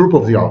reference group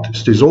of the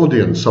artist, his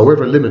audience,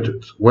 however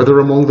limited, whether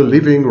among the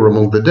living or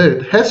among the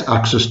dead, has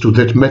access to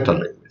that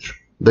meta-language,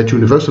 that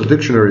universal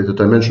dictionary that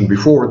I mentioned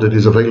before that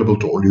is available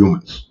to all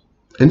humans.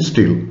 And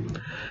still,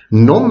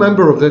 no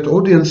member of that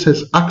audience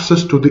has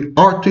access to the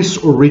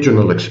artist's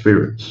original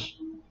experience.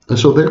 And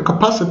so their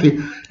capacity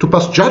to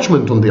pass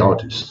judgment on the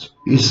artist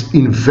is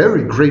in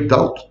very great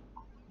doubt.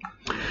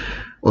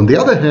 On the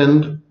other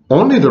hand,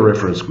 only the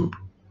reference group,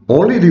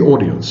 only the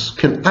audience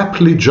can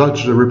aptly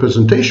judge the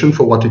representation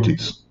for what it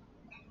is.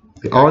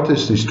 The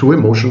artist is too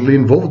emotionally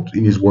involved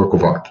in his work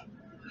of art.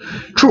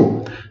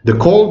 True, the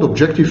cold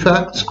objective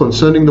facts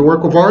concerning the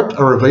work of art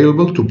are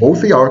available to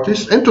both the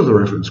artist and to the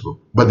reference group,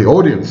 but the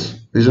audience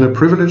is in a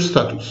privileged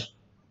status.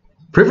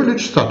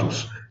 Privileged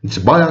status, its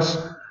bias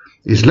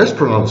is less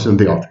pronounced than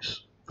the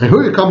artist. And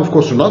here we come, of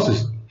course, to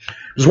narcissism.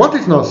 Because what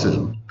is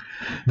narcissism?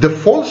 The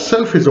false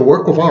self is a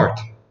work of art.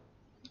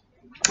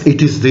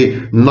 It is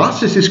the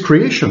narcissist's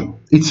creation.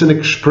 It's an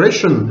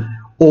expression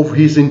of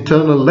his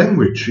internal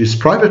language, his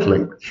private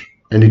language.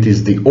 And it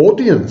is the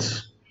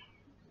audience,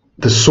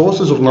 the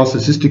sources of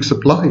narcissistic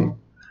supply,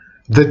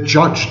 that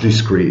judge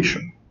this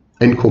creation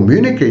and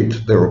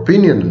communicate their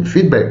opinion and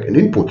feedback and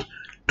input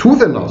to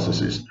the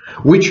narcissist,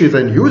 which he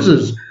then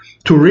uses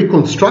to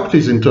reconstruct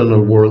his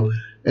internal world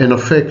and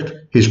affect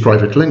his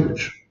private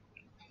language.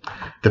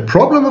 The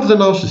problem of the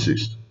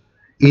narcissist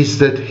is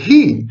that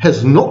he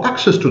has no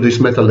access to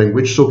this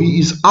meta-language, so he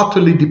is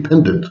utterly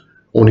dependent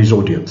on his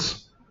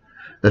audience.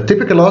 The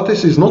typical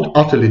artist is not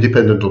utterly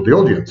dependent on the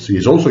audience. He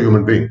is also a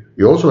human being.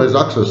 He also has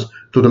access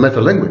to the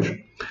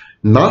meta-language.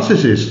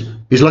 Narcissist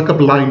is like a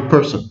blind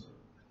person,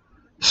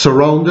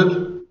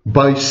 surrounded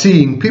by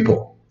seeing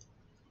people,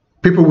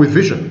 people with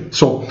vision.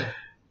 So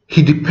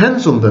he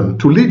depends on them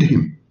to lead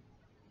him.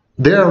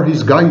 They are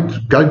his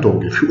guide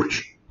dog, if you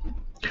wish.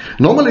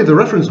 Normally, the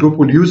reference group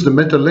will use the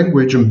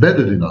meta-language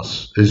embedded in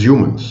us as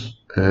humans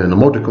and a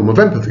modicum of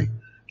empathy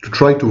to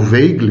try to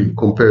vaguely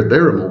compare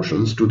their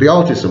emotions to the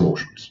artist's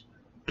emotions,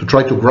 to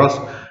try to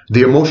grasp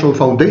the emotional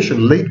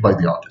foundation laid by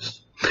the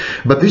artist.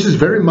 But this is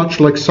very much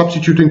like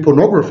substituting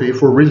pornography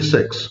for real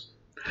sex.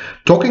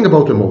 Talking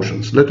about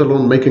emotions, let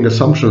alone making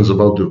assumptions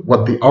about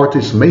what the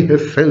artist may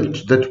have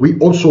felt that we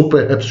also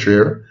perhaps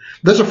share,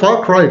 there's a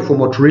far cry from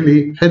what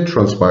really had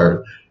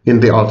transpired in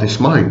the artist's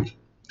mind.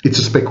 It's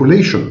a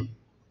speculation,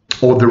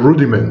 or the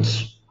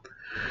rudiments,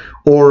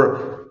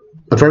 or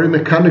a very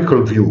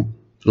mechanical view,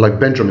 like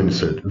Benjamin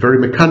said, a very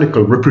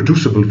mechanical,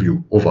 reproducible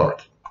view of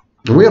art.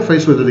 And we are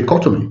faced with a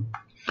dichotomy.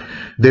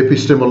 The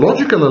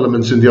epistemological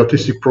elements in the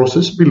artistic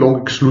process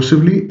belong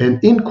exclusively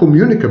and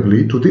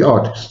incommunicably to the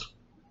artist.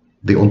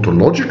 The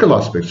ontological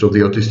aspects of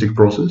the artistic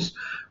process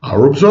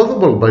are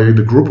observable by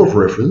the group of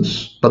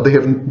reference, but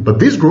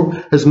this group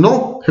have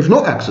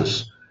no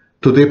access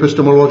to the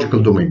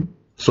epistemological domain.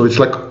 So it's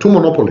like two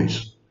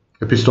monopolies.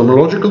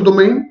 Epistemological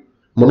domain,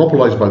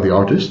 monopolized by the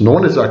artist. No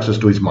one has access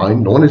to his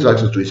mind, no one has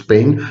access to his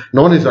pain,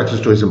 no one has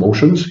access to his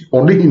emotions.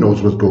 Only he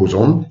knows what goes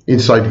on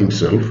inside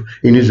himself,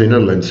 in his inner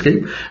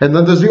landscape. And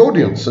then there's the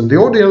audience, and the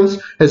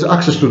audience has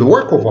access to the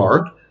work of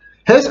art,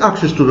 has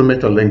access to the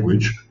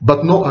meta-language,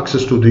 but no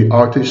access to the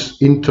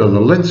artist's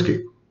internal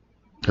landscape.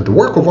 And the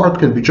work of art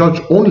can be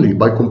judged only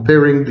by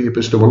comparing the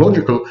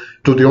epistemological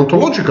to the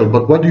ontological.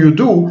 But what do you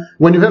do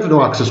when you have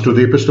no access to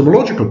the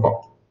epistemological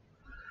part?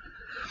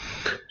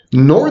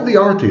 Nor the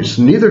artist,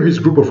 neither his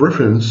group of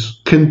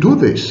reference, can do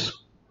this.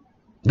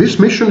 This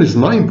mission is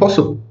nigh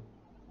impossible.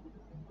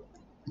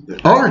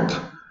 Art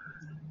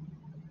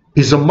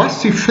is a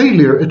massive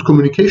failure at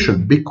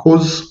communication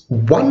because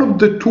one of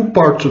the two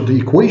parts of the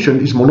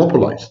equation is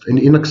monopolized and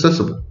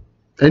inaccessible.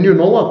 And you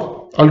know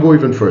what? I'll go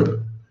even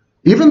further.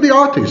 Even the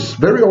artist,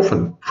 very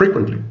often,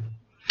 frequently,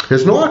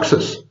 has no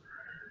access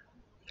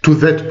to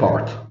that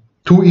part,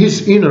 to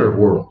his inner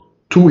world,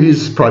 to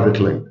his private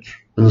language.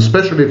 And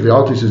especially if the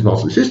artist is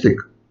narcissistic,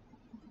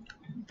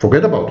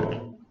 forget about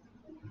it.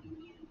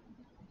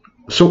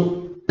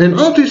 So an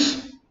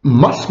artist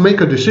must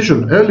make a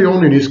decision early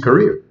on in his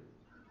career.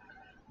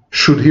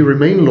 Should he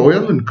remain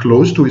loyal and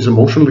close to his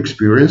emotional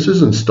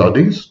experiences and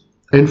studies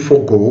and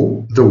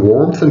forego the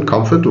warmth and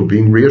comfort of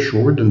being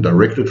reassured and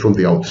directed from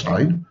the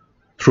outside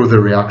through the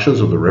reactions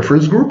of the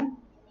reference group?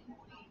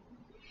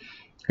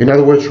 In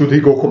other words, should he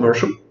go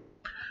commercial?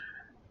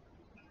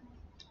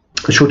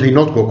 Should he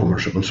not go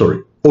commercial, I'm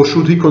sorry. Or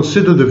should he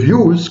consider the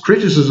views,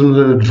 criticisms,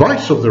 and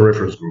advice of the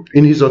reference group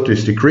in his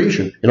artistic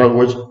creation? In other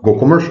words, go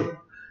commercial.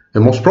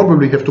 And most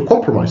probably have to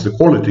compromise the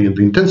quality and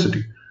the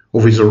intensity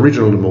of his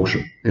original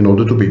emotion in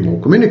order to be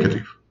more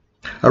communicative.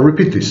 I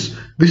repeat this.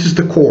 This is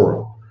the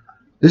core.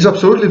 This is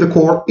absolutely the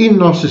core in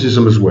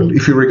narcissism as well,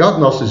 if you regard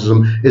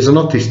narcissism as an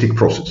artistic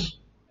process.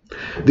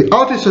 The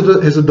artist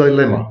has a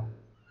dilemma.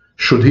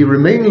 Should he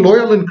remain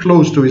loyal and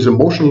close to his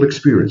emotional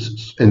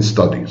experiences and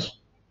studies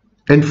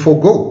and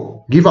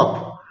forego, give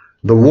up,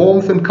 the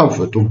warmth and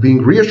comfort of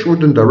being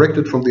reassured and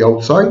directed from the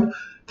outside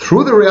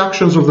through the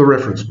reactions of the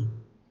reference group?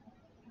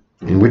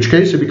 In which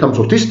case he becomes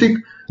autistic,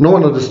 no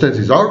one understands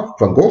his art,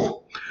 Van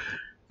Gogh,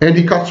 and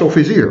he cuts off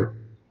his ear.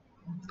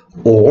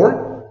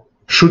 Or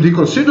should he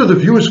consider the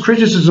views,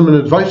 criticism, and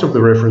advice of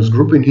the reference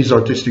group in his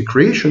artistic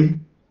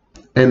creation,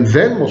 and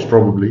then most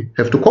probably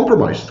have to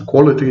compromise the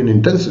quality and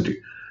intensity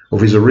of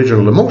his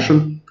original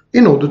emotion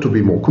in order to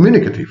be more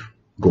communicative,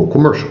 go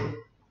commercial?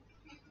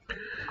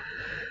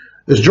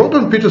 As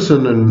Jordan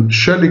Peterson and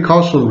Shelley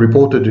Carson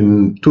reported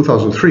in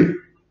 2003,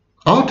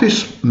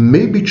 artists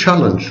may be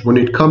challenged when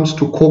it comes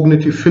to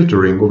cognitive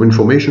filtering of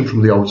information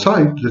from the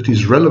outside that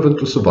is relevant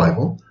to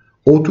survival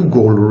or to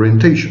goal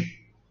orientation.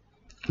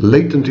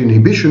 Latent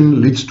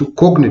inhibition leads to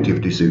cognitive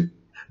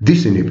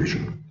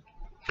disinhibition.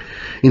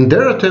 In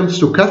their attempts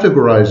to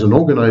categorize and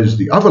organize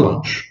the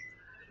avalanche,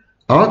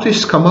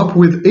 artists come up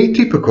with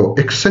atypical,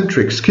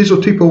 eccentric,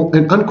 schizotypal,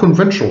 and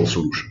unconventional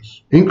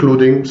solutions,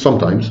 including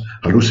sometimes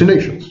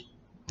hallucinations.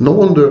 No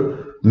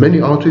wonder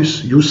many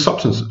artists use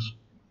substances.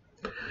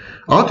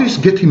 Artists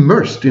get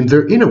immersed in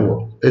their inner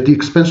world at the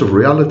expense of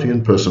reality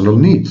and personal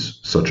needs,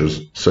 such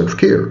as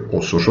self-care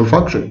or social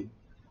functioning.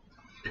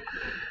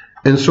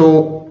 And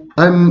so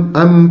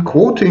I'm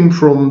quoting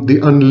from The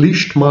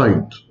Unleashed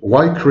Mind,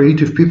 Why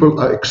Creative People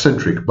Are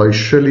Eccentric by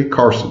Shelley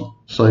Carson,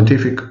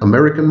 Scientific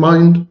American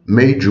Mind,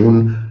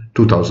 May-June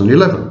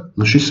 2011.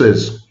 And she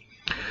says,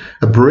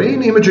 a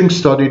brain imaging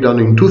study done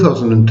in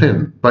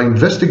 2010 by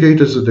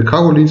investigators at the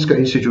Karolinska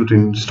Institute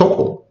in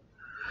Stockholm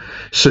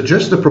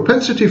suggests the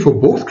propensity for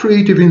both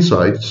creative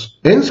insights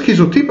and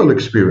schizotypal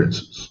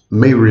experiences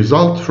may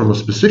result from a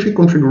specific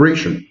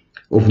configuration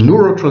of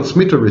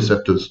neurotransmitter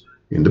receptors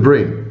in the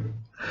brain.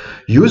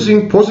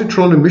 Using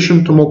positron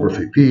emission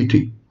tomography,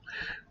 PET,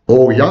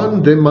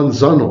 Oyan de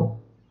Manzano,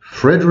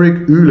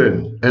 Frederick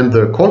Uhlen, and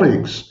their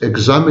colleagues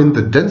examined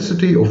the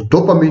density of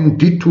dopamine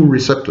D2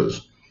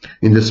 receptors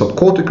in the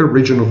subcortical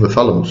region of the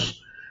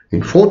thalamus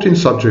in 14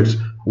 subjects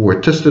who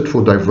were tested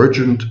for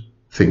divergent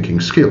thinking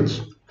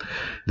skills.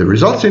 The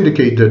results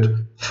indicate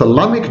that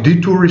thalamic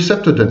D2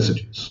 receptor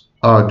densities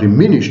are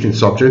diminished in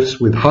subjects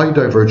with high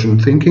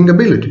divergent thinking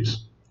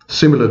abilities,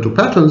 similar to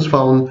patterns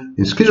found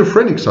in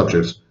schizophrenic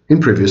subjects in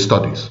previous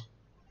studies.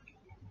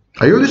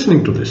 Are you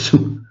listening to this?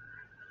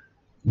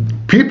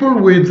 People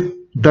with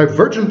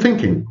divergent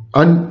thinking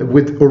and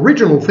with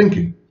original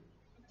thinking.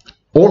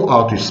 All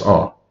artists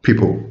are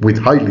people with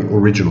highly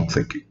original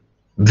thinking,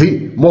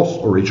 the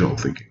most original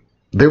thinking,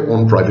 their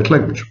own private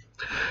language.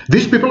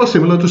 These people are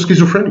similar to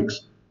schizophrenics.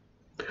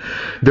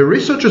 The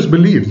researchers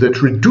believe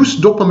that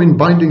reduced dopamine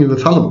binding in the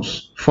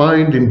thalamus,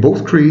 found in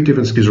both creative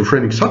and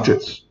schizophrenic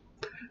subjects,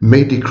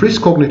 may decrease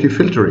cognitive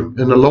filtering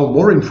and allow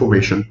more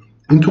information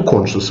into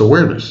conscious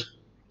awareness.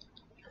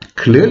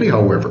 Clearly,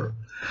 however,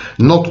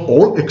 not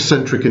all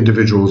eccentric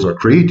individuals are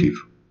creative.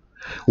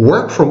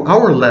 Work from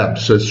our lab,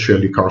 says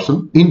Shelley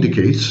Carson,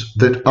 indicates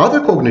that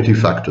other cognitive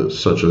factors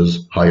such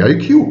as high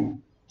IQ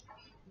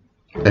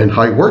and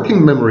high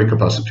working memory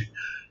capacity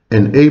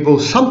enable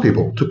some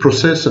people to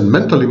process and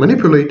mentally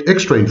manipulate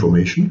extra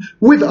information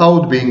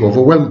without being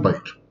overwhelmed by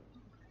it.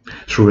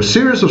 Through a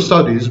series of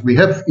studies, we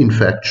have in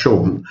fact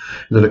shown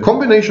that a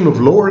combination of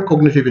lower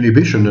cognitive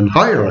inhibition and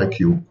higher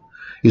IQ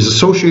is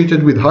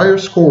associated with higher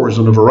scores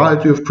on a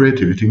variety of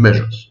creativity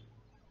measures.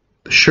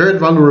 The shared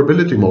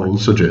vulnerability model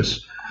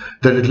suggests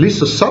that at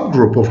least a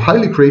subgroup of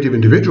highly creative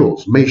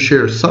individuals may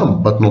share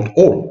some, but not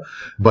all,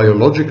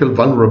 biological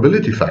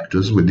vulnerability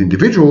factors with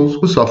individuals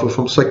who suffer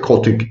from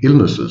psychotic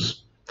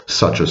illnesses,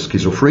 such as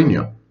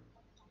schizophrenia.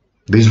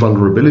 This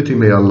vulnerability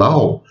may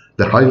allow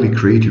the highly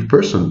creative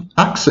person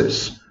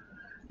access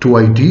to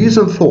ideas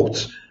and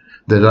thoughts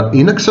that are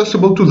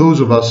inaccessible to those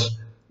of us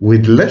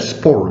with less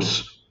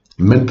porous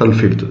mental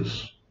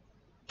filters.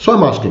 So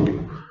I'm asking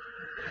you,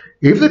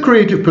 if the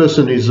creative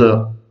person is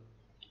a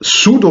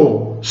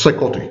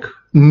pseudo-psychotic,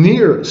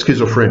 near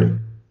schizophrenic,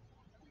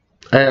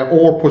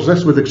 or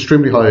possessed with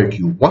extremely high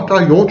IQ, what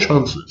are your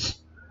chances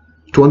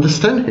to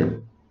understand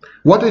him?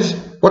 What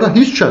are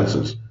his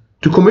chances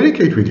to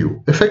communicate with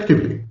you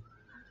effectively?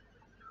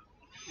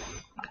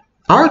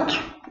 Art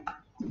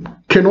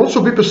can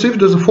also be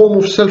perceived as a form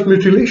of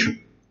self-mutilation.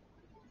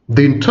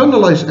 The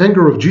internalized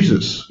anger of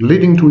Jesus,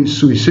 leading to his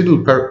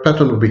suicidal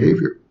pattern of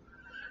behavior,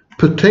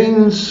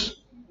 pertains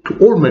to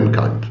all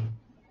mankind.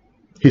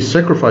 His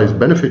sacrifice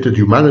benefited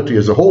humanity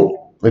as a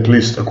whole, at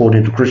least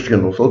according to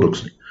Christian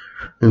orthodoxy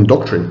and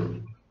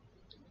doctrine.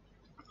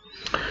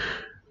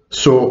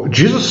 So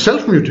Jesus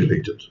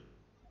self-mutilated,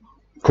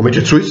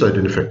 committed suicide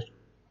in effect,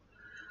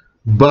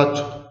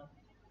 but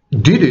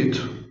did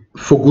it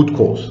for good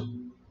cause.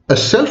 A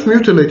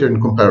self-mutilator,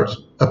 in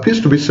comparison,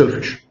 appears to be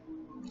selfish.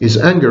 His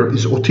anger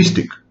is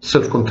autistic,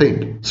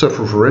 self-contained,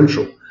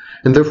 self-referential,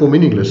 and therefore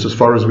meaningless as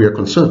far as we are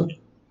concerned.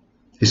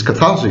 His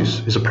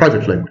catharsis is a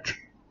private language.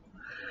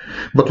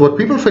 But what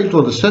people fail to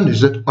understand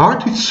is that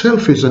art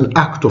itself is an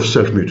act of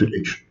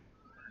self-mutilation.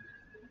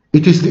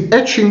 It is the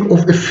etching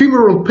of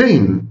ephemeral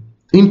pain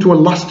into a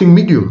lasting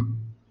medium,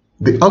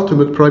 the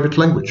ultimate private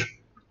language.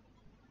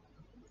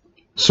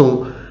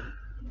 So,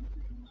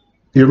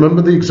 you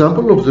remember the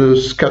example of the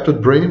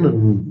scattered brain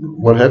and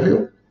what have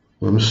you?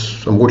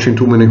 I'm watching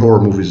too many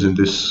horror movies in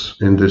this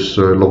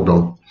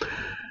lockdown.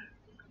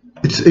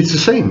 It's the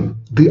same.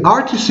 The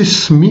artist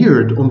is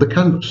smeared on the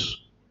canvas.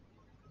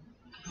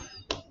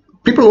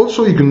 People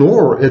also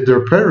ignore at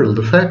their peril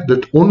the fact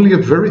that only a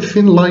very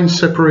thin line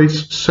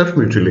separates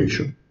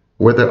self-mutilation,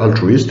 whether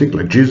altruistic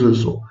like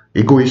Jesus or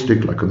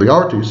egoistic like the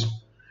artist,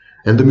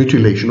 and the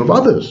mutilation of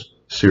others,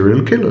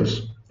 serial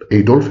killers,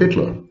 Adolf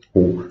Hitler,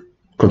 who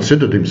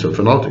considered himself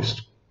an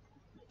artist,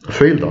 a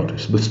failed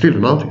artist, but still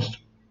an artist.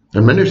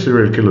 And many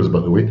serial killers, by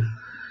the way,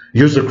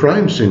 use the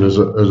crime scene as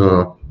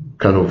a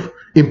kind of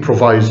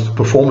improvised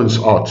performance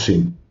art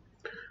scene.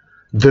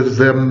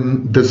 There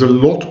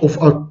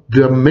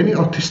are many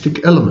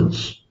artistic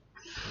elements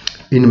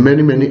in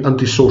many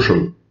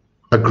antisocial,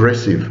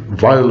 aggressive,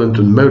 violent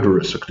and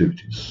murderous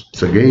activities.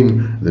 It's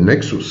again the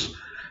nexus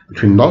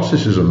between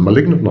narcissism,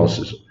 malignant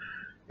narcissism,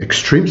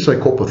 extreme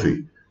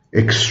psychopathy,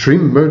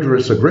 extreme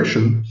murderous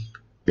aggression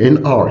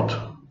in art.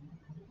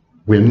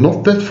 We're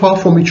not that far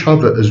from each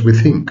other as we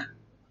think.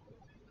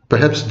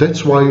 Perhaps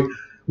that's why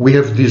we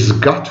have this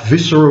gut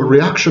visceral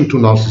reaction to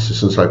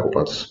narcissists and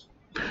psychopaths.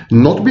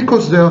 Not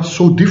because they are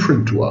so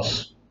different to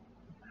us,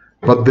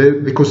 but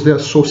because they are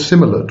so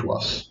similar to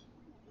us.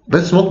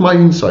 That's not my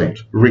insight,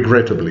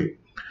 regrettably.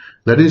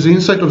 That is the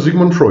insight of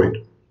Sigmund Freud.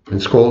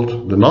 It's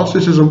called the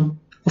narcissism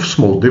of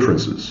small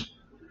differences.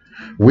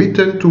 We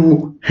tend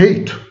to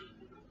hate,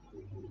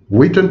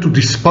 we tend to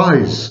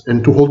despise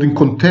and to hold in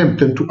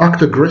contempt and to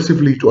act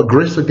aggressively, to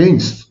aggress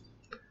against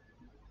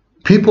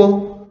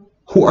people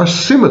who are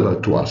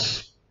similar to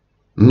us,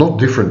 not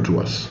different to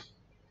us.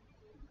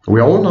 We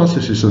are all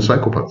narcissists and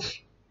psychopaths.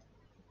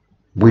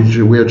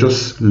 We are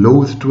just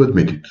loath to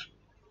admit it.